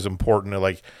are as important.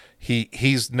 Like,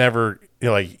 he's never, you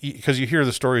know, like, because you hear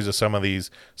the stories of some of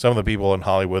the people in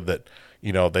Hollywood that,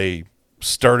 you know, they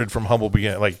started from humble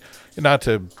beginning. Like, not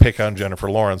to pick on Jennifer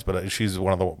Lawrence, but she's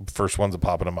one of the first ones that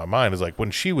pop into my mind, is like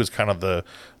when she was kind of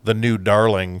the new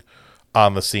darling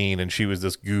on the scene, and she was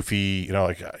this goofy, you know,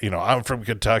 like, you know, I'm from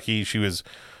Kentucky. She was,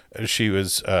 you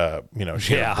know,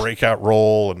 she had a breakout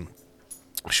role, and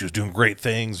she was doing great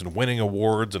things and winning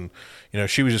awards, and, you know,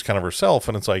 she was just kind of herself.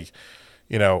 And it's like,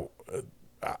 you know,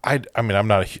 I mean, I'm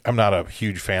not a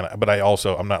huge fan, but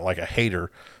I'm not like a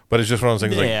hater, but it's just one of those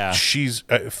things. Like, she's,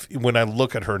 when I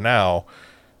look at her now,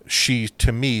 she,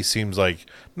 to me, seems like,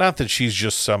 not that she's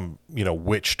just some, you know,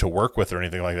 witch to work with or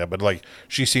anything like that, but like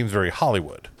she seems very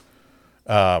Hollywood.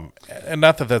 And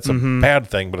not that that's a bad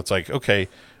thing, but it's like, okay,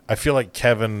 I feel like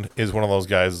Kevin is one of those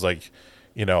guys, like,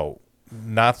 you know,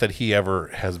 not that he ever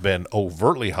has been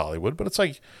overtly Hollywood, but it's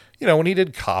like, you know, when he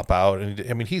did Cop Out, and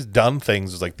I mean, he's done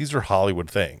things, it's like, these are Hollywood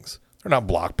things. They're not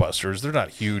blockbusters. They're not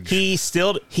huge. To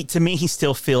me, he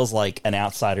still feels like an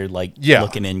outsider, like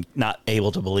looking in, not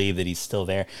able to believe that he's still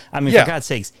there. I mean, for God's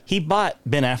sakes, he bought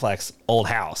Ben Affleck's old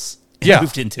house and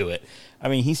moved into it. I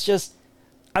mean, he's just,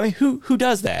 I mean, who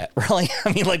does that, really?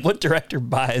 I mean, like, what director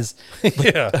buys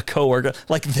a coworker,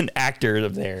 like an actor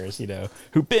of theirs, you know,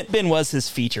 who Ben was his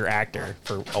feature actor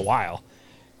for a while.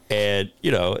 And,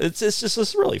 you know, it's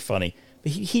just really funny.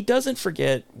 But he doesn't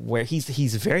forget where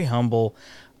he's very humble.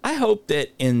 I hope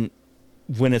that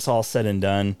when it's all said and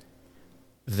done,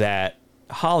 that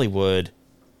Hollywood,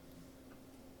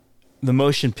 the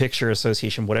Motion Picture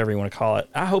Association, whatever you want to call it,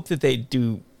 I hope that they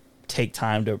do take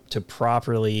time to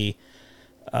properly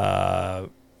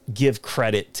give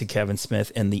credit to Kevin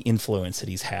Smith and the influence that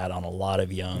he's had on a lot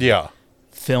of young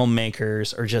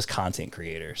filmmakers or just content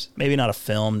creators. Maybe not a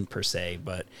film per se,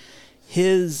 but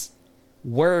his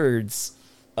words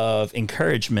of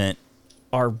encouragement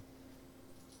are,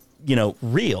 you know,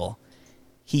 real.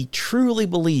 He truly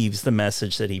believes the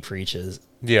message that he preaches.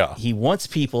 Yeah. He wants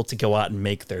people to go out and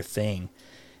make their thing.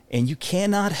 And you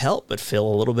cannot help but feel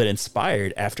a little bit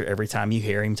inspired after every time you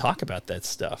hear him talk about that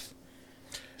stuff.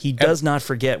 He does not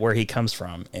forget where he comes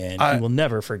from, and he will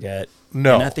never forget.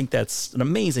 No. And I think that's an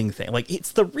amazing thing. Like,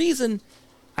 it's the reason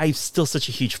I'm still such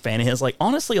a huge fan of his. Like,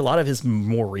 honestly, a lot of his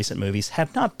more recent movies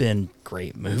have not been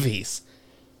great movies.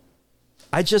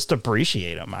 I just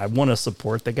appreciate him. I want to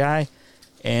support the guy,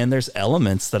 and there's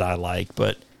elements that I like,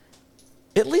 but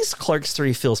at least Clerks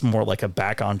 3 feels more like a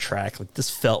back on track. Like,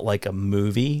 this felt like a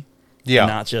movie,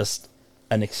 not just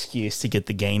an excuse to get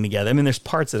the gang together. I mean, there's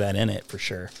parts of that in it for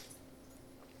sure.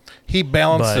 He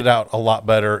balanced it out a lot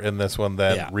better in this one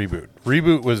than Reboot.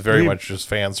 Reboot was very much just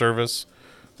fan service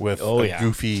with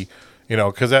goofy, you know,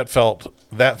 because that felt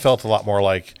a lot more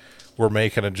like we're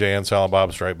making a Jay and Silent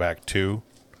Bob Strike Back 2.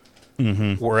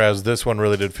 Mm-hmm. Whereas this one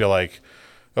really did feel like,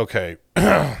 okay,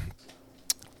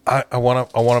 I want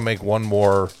to make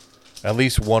at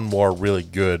least one more really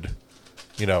good,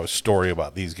 you know, story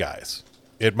about these guys.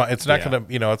 It's not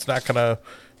gonna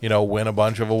win a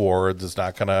bunch of awards. It's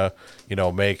not gonna, you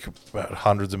know, make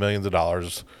hundreds of millions of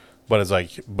dollars. But it's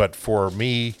like, but for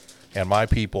me and my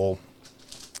people,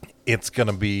 it's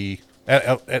gonna be,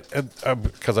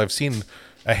 because I've seen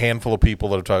a handful of people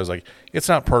that have told us, like, it's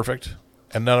not perfect.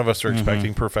 And none of us are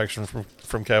expecting perfection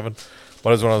from Kevin.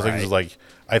 But it's one of those things is like,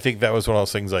 I think that was one of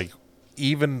those things, like,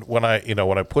 even when I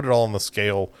put it all on the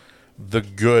scale, the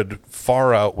good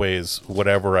far outweighs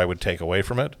whatever I would take away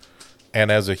from it. And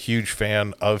as a huge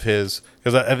fan of his,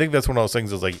 because I think that's one of those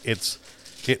things is like,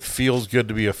 it feels good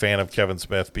to be a fan of Kevin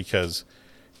Smith because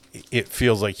it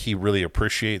feels like he really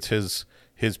appreciates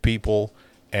his people,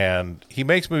 and he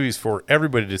makes movies for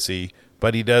everybody to see,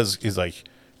 but he's like,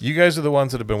 you guys are the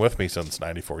ones that have been with me since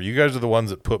 '94. You guys are the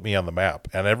ones that put me on the map.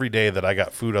 And every day that I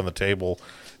got food on the table,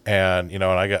 and, you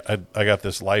know, and I got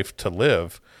this life to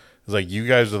live, it's It's like, you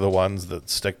guys are the ones that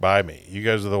stick by me. You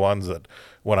guys are the ones that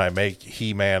when I make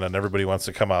He-Man and everybody wants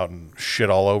to come out and shit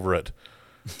all over it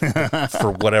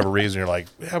for whatever reason, you're like,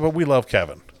 yeah, but we love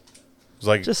Kevin. It's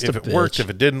like, Just if a it worked, bitch. if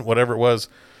it didn't, whatever it was,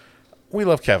 we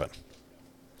love Kevin.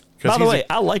 By the he's way,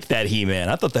 I like that He-Man.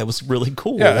 I thought that was really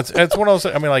cool. yeah, it's one of those.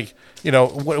 I mean, like, you know,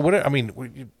 what I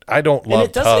mean, I don't love. And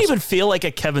it doesn't Tusk. even feel like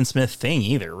a Kevin Smith thing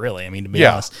either, really. I mean, to be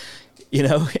Yeah. honest, you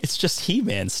know, it's just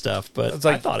He-Man stuff, but It's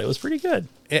like- I thought it was pretty good.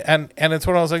 And it's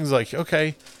one of those things like,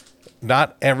 okay,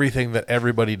 not everything that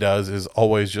everybody does is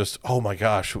always just, oh my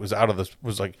gosh, it was out of this,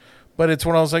 was like, but it's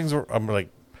one of those things where I'm like,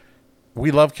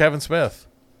 we love Kevin Smith.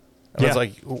 And it's Yeah.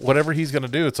 like, whatever he's going to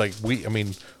do, it's like,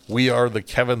 we are the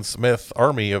Kevin Smith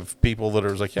army of people that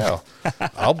are like, yeah,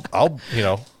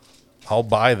 I'll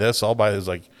buy this. I'll buy this.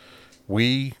 Like,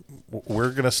 we're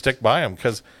going to stick by him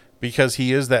because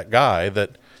he is that guy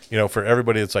that, you know, for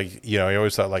everybody, it's like, you know, you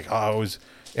always thought like,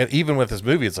 and even with this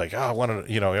movie, it's like, I wanted,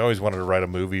 you know, you always wanted to write a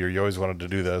movie, or you always wanted to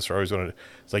do this, or always wanted to,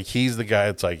 it's like, he's the guy.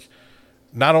 It's like,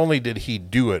 not only did he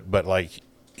do it, but like,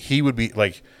 he would be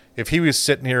like, if he was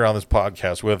sitting here on this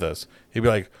podcast with us, he'd be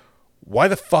like, why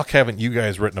the fuck haven't you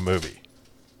guys written a movie?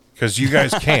 Because you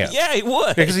guys can't. Yeah, he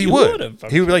would. Because he would.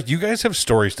 He would be like, you guys have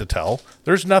stories to tell.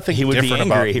 There's nothing He would be different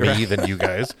angry, about me right? than you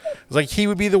guys. It's like, he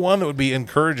would be the one that would be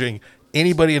encouraging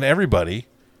anybody and everybody,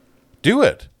 do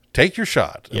it. Take your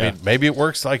shot. Yeah. I mean, maybe it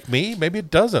works like me, maybe it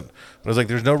doesn't. But it's like,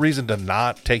 there's no reason to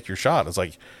not take your shot. It's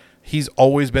like, he's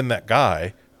always been that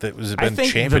guy that has I been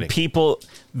think championing.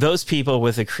 those people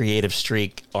with a creative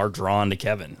streak are drawn to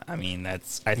Kevin. I mean, I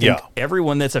think Yeah.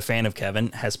 everyone that's a fan of Kevin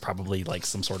has probably like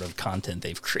some sort of content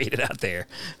they've created out there,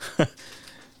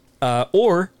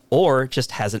 or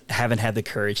just haven't had the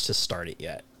courage to start it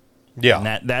yet. Yeah.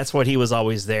 And that's what he was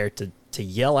always there to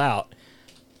yell out.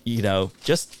 You know,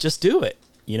 just do it.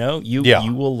 You know, you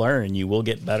will learn. You will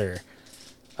get better.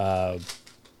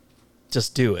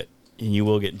 Just do it, and you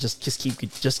will get. Just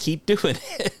keep doing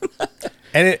it.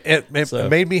 And it So-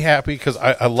 made me happy because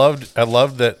I loved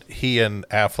that he and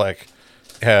Affleck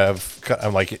have,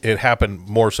 like, it happened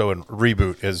more so in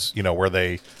Reboot, is, you know, where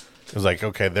it was like,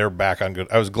 okay, they're back on good.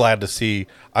 I was glad to see.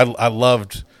 I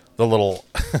loved the little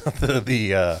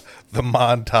the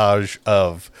montage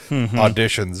of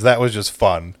auditions. That was just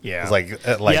fun. Yeah. It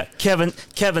was like yeah,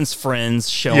 Kevin's friends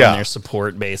showing Yeah. their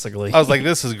support, basically. I was like,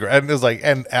 this is great. And it was like,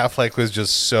 and Affleck was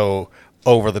just so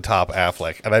over the top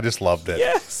Affleck, and I just loved it.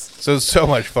 yes. So it's so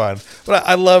much fun. But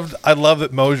I loved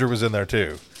that Mosier was in there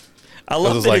too. I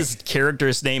love was that like- his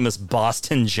character's name is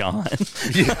Boston John.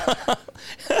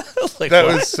 Like, That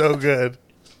what? was so good.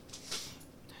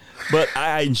 But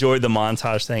I enjoyed the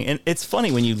montage thing. And it's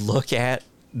funny when you look at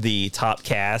the top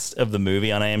cast of the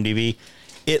movie on IMDb,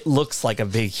 it looks like a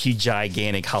big, huge,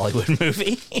 gigantic Hollywood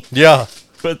movie. Yeah.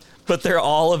 But they're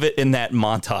all of it in that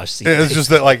montage scene. It's just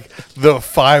that, like, the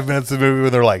 5 minutes of the movie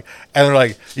when they're like,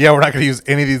 yeah, we're not going to use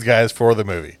any of these guys for the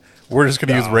movie. We're just going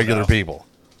to use regular people.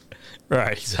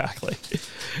 Right, exactly.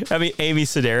 I mean, Amy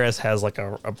Sedaris has like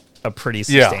a pretty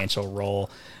substantial role.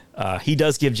 He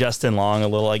does give Justin Long a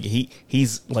little, like,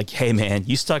 he's like, hey man,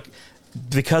 you stuck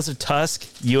because of Tusk.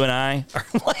 You and I are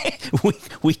like,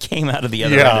 we came out of the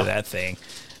other end of that thing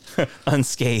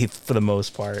unscathed for the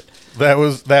most part. That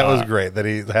was great that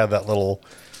he had that little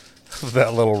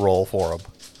role for him.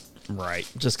 Right,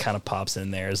 just kind of pops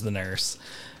in there as the nurse.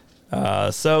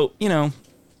 So you know,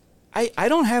 I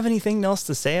don't have anything else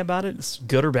to say about it. It's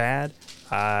good or bad.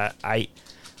 I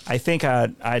think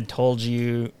I told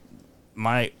you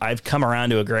I've come around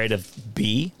to a grade of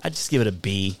B. I just give it a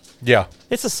B. Yeah.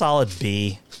 It's a solid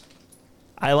B.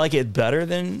 I like it better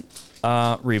than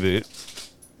Reboot.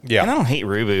 Yeah. And I don't hate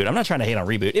Reboot. I'm not trying to hate on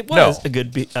Reboot. It was No.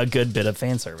 a good bit of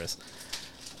fan service.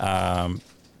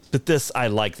 But I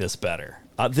like this better.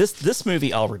 This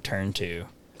movie I'll return to.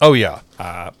 Oh yeah.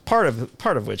 Part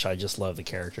of which I just love the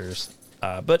characters.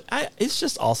 But it's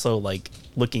just also like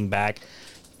looking back,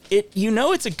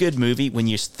 it's a good movie when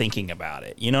you're thinking about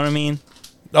it. You know what I mean?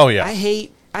 Oh yeah. I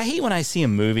hate when I see a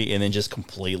movie and then just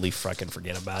completely fucking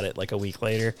forget about it like a week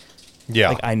later. Yeah.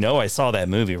 Like, I know I saw that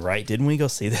movie, right? Didn't we go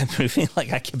see that movie?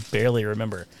 Like, I can barely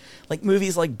remember. Like,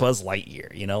 movies like Buzz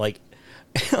Lightyear, you know? Like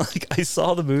I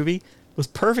saw the movie, was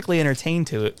perfectly entertained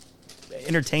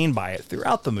by it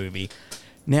throughout the movie.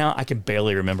 Now I can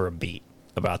barely remember a beat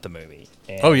about the movie.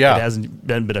 And Oh, yeah. It hasn't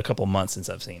been a couple months since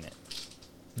I've seen it.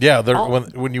 Yeah,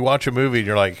 when you watch a movie and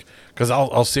you're like, because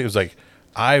I'll see, it was like,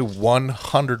 I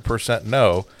 100%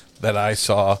 know that I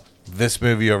saw this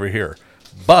movie over here,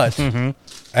 but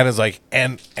and it's like,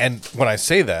 and when I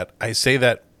say that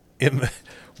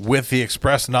with the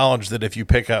express knowledge that if you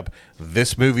pick up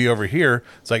this movie over here,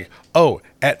 it's like, oh,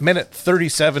 at minute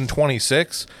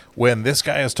 37:26, when this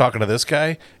guy is talking to this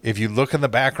guy, if you look in the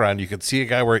background, you can see a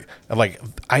guy where, like,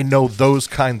 I know those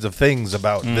kinds of things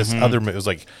about this other movie. It was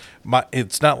like,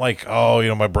 it's not like, oh, you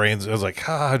know, my brain's, it was like,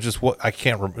 just what, I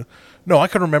can't remember. No, I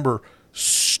can remember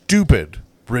stupid,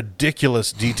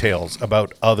 ridiculous details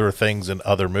about other things in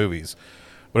other movies.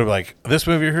 But like, this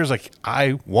movie here is like,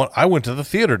 I went to the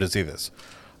theater to see this.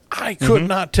 I could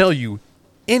not tell you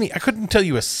I couldn't tell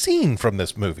you a scene from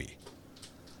this movie.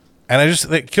 And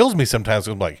it kills me sometimes.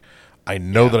 I'm like, I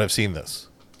know that I've seen this.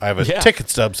 I have a ticket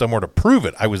stub somewhere to prove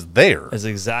it. I was there. That's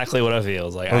exactly what I feel.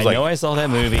 It's like, I know I saw that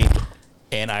movie,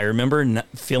 and I remember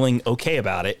feeling okay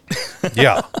about it.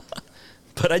 Yeah.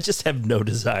 But I just have no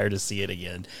desire to see it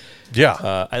again.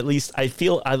 Yeah. At least I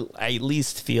at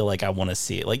least feel like I want to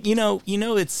see it. Like, you know,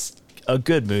 it's a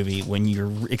good movie when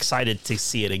you're excited to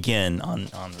see it again on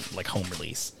like home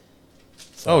release.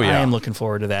 So I am looking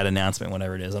forward to that announcement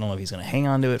whenever it is. I don't know if he's going to hang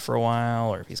on to it for a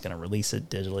while or if he's going to release it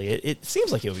digitally. It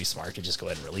seems like it would be smart to just go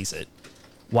ahead and release it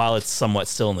while it's somewhat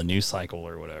still in the news cycle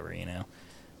or whatever, you know.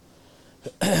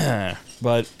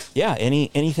 But yeah,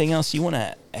 anything else you want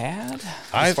to add?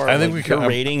 I think we can.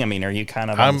 Rating. I mean, are you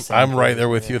kind of? I'm right there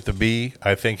with you at the B.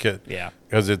 I think it. Yeah.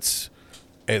 Because it's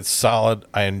solid.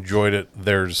 I enjoyed it.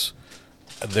 There's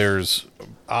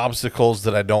obstacles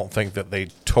that I don't think that they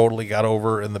totally got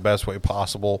over in the best way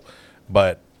possible,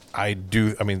 but I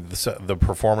do. I mean, the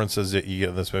performances that you get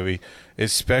in this movie,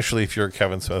 especially if you're a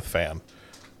Kevin Smith fan,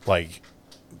 like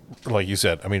you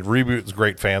said. I mean, Reboot is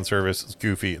great fan service. It's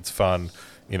goofy. It's fun.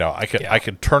 You know, I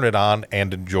could turn it on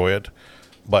and enjoy it,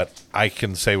 but I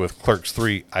can say with Clerks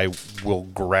 3, I will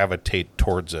gravitate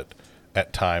towards it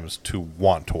at times to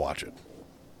want to watch it.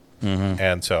 Mm-hmm.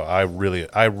 And so I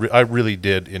really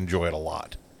did enjoy it a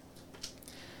lot.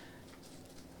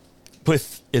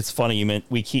 It's funny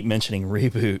we keep mentioning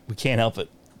Reboot. We can't help but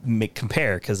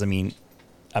compare because I mean,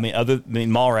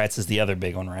 Mallrats is the other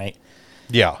big one, right?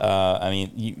 Yeah.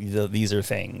 These are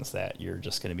things that you're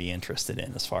just going to be interested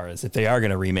in as far as if they are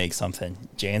going to remake something.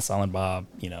 Jay and Silent Bob,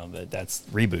 you know, that's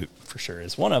Reboot for sure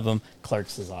is one of them.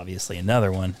 Clerks is obviously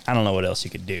another one. I don't know what else you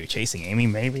could do. Chasing Amy,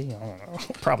 maybe? I don't know.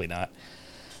 Probably not.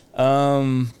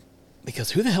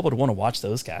 Because who the hell would want to watch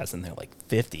those guys in their like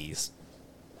 50s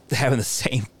having the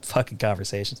same fucking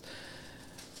conversations?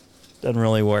 Doesn't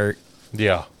really work.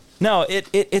 Yeah. No,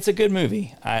 it's a good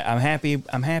movie. I'm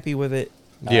happy with it.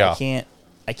 Yeah.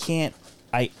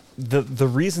 The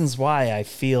reasons why I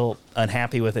feel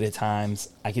unhappy with it at times,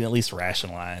 I can at least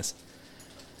rationalize.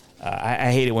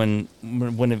 I hate it when a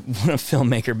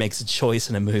filmmaker makes a choice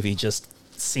in a movie just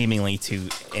seemingly to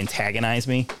antagonize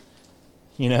me.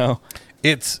 You know,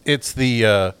 it's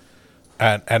the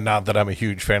and not that I'm a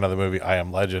huge fan of the movie I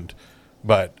Am Legend,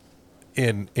 but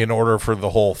in order for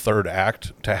the whole third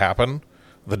act to happen,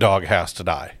 the dog has to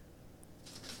die.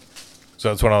 So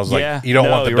that's when I was like, you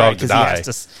don't want the dog to die.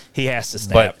 He has to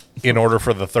snap. But in order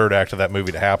for the third act of that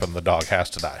movie to happen, the dog has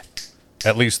to die.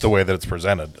 At least the way that it's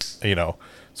presented, you know.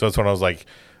 So that's when I was like,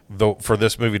 for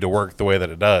this movie to work the way that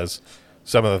it does,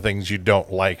 some of the things you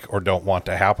don't like or don't want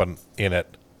to happen in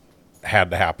it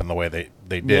had to happen the way they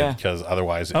did, because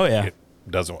otherwise it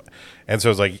doesn't. And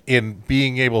so it's like, in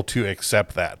being able to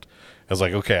accept that, I was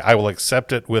like, okay, I will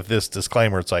accept it with this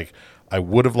disclaimer. It's like, I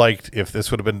would have liked if this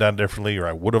would have been done differently, or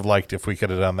I would have liked if we could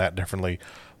have done that differently.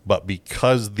 But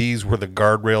because these were the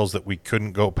guardrails that we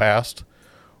couldn't go past,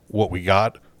 what we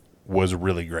got was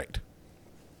really great.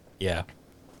 Yeah.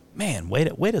 Man, way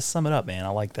to sum it up, man. I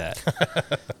like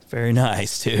that. Very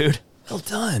nice, dude. Well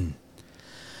done.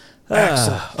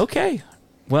 Okay.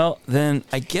 Well, then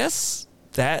I guess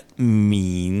that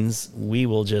means we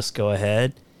will just go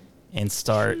ahead and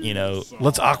start,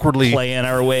 let's awkwardly playing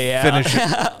our way out. Finish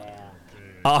it.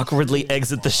 Awkwardly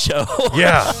exit the show.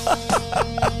 Yeah.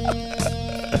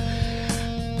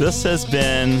 This has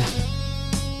been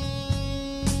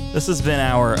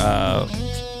our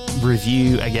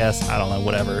review, I guess. I don't know,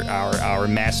 whatever. Our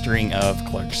mastering of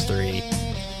Clerks 3.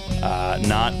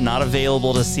 Not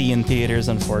available to see in theaters,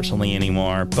 unfortunately,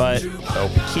 anymore. But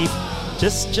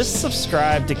just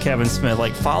subscribe to Kevin Smith.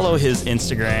 Like, follow his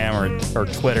Instagram or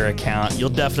Twitter account.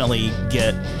 You'll definitely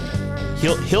get.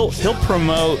 He'll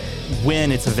promote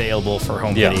when it's available for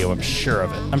home video. I'm sure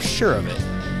of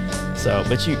it. So,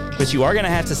 but you are gonna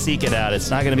have to seek it out.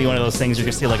 It's not gonna be one of those things you're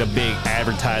gonna see like a big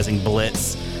advertising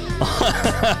blitz.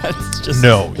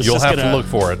 You'll have to look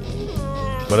for it.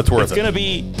 But it's worth it.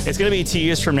 It's gonna be 2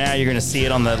 years from now. You're gonna see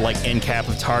it on the end cap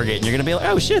of Target, and you're gonna be like,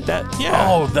 "Oh shit, that yeah."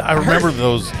 Oh, I remember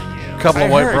those couple of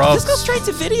white bras. Does this go straight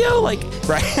to video? Like,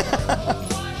 right?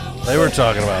 They were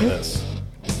talking about this.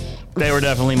 They were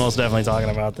most definitely talking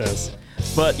about this.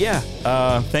 But yeah,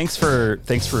 thanks for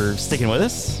sticking with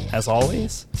us as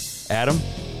always, Adam,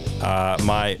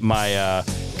 my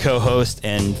co-host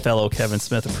and fellow Kevin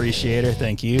Smith appreciator.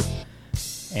 Thank you.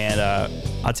 And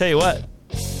I'll tell you what,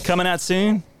 coming out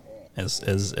soon, as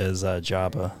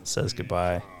Jabba says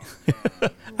goodbye.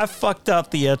 I fucked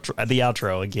up the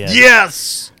outro again.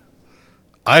 Yes,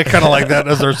 I kind of like that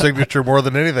as our signature more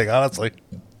than anything, honestly.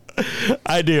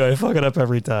 I do. I fuck it up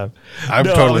every time. I'm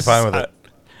totally fine with it.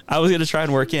 I was going to try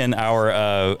and work in our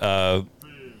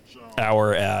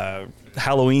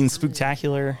Halloween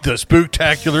Spooktacular. The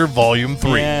Spooktacular Volume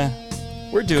 3.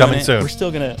 Yeah, we're doing Coming it. soon. We're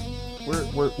still gonna.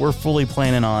 We're fully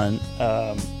planning on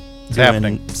doing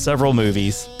happening. several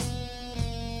movies,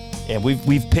 and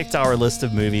we've picked our list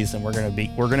of movies, and we're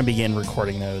gonna begin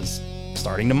recording those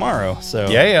starting tomorrow. So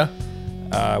Yeah.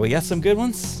 we got some good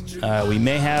ones. We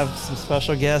may have some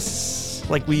special guests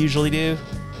like we usually do,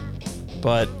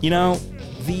 but you know,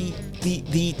 the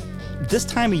this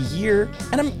time of year,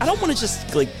 and I don't want to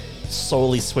just like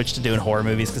solely switch to doing horror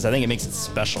movies because I think it makes it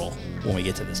special when we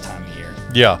get to this time of year.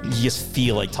 Yeah. You just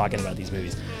feel like talking about these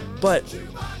movies, but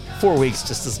 4 weeks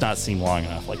just does not seem long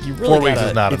enough. Like you really 4 weeks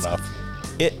is not enough.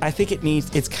 I think it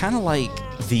needs. It's kind of like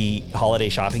the holiday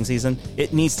shopping season.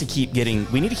 It needs to keep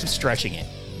getting. We need to keep stretching it.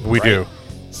 We right? do.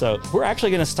 So we're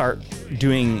actually going to start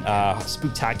doing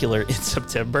Spooktacular in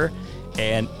September,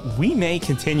 and we may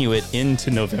continue it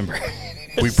into November.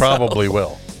 We probably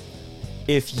will.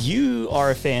 If you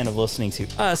are a fan of listening to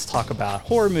us talk about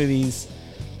horror movies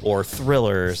or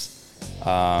thrillers,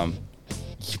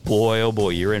 boy, oh boy,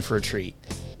 you're in for a treat.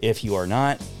 If you are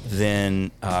not,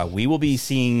 then we will be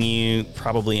seeing you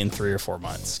probably in 3 or 4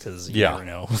 months because you never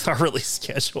know with our release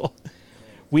schedule.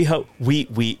 We hope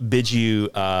we bid you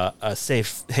a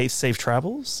safe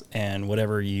travels and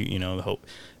whatever you hope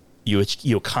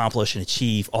you accomplish and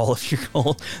achieve all of your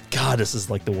goals. God, this is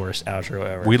like the worst outro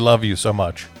ever. We love you so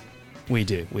much. We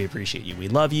do. We appreciate you. We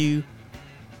love you.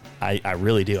 I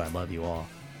really do. I love you all.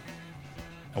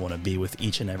 I want to be with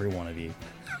each and every one of you.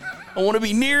 I want to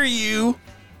be near you.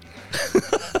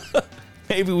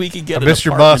 Maybe we could get I miss an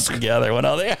your apartment musk. together when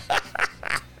I'm there.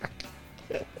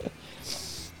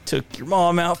 Took your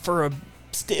mom out for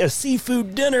a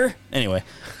seafood dinner. Anyway,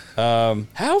 how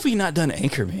have we not done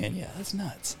Anchorman yet? That's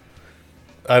nuts.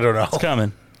 I don't know. It's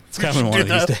coming. It's coming one of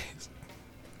these days.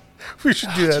 We should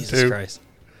do that Jesus too. Christ.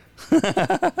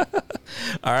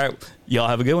 All right. Y'all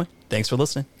have a good one. Thanks for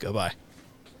listening. Goodbye.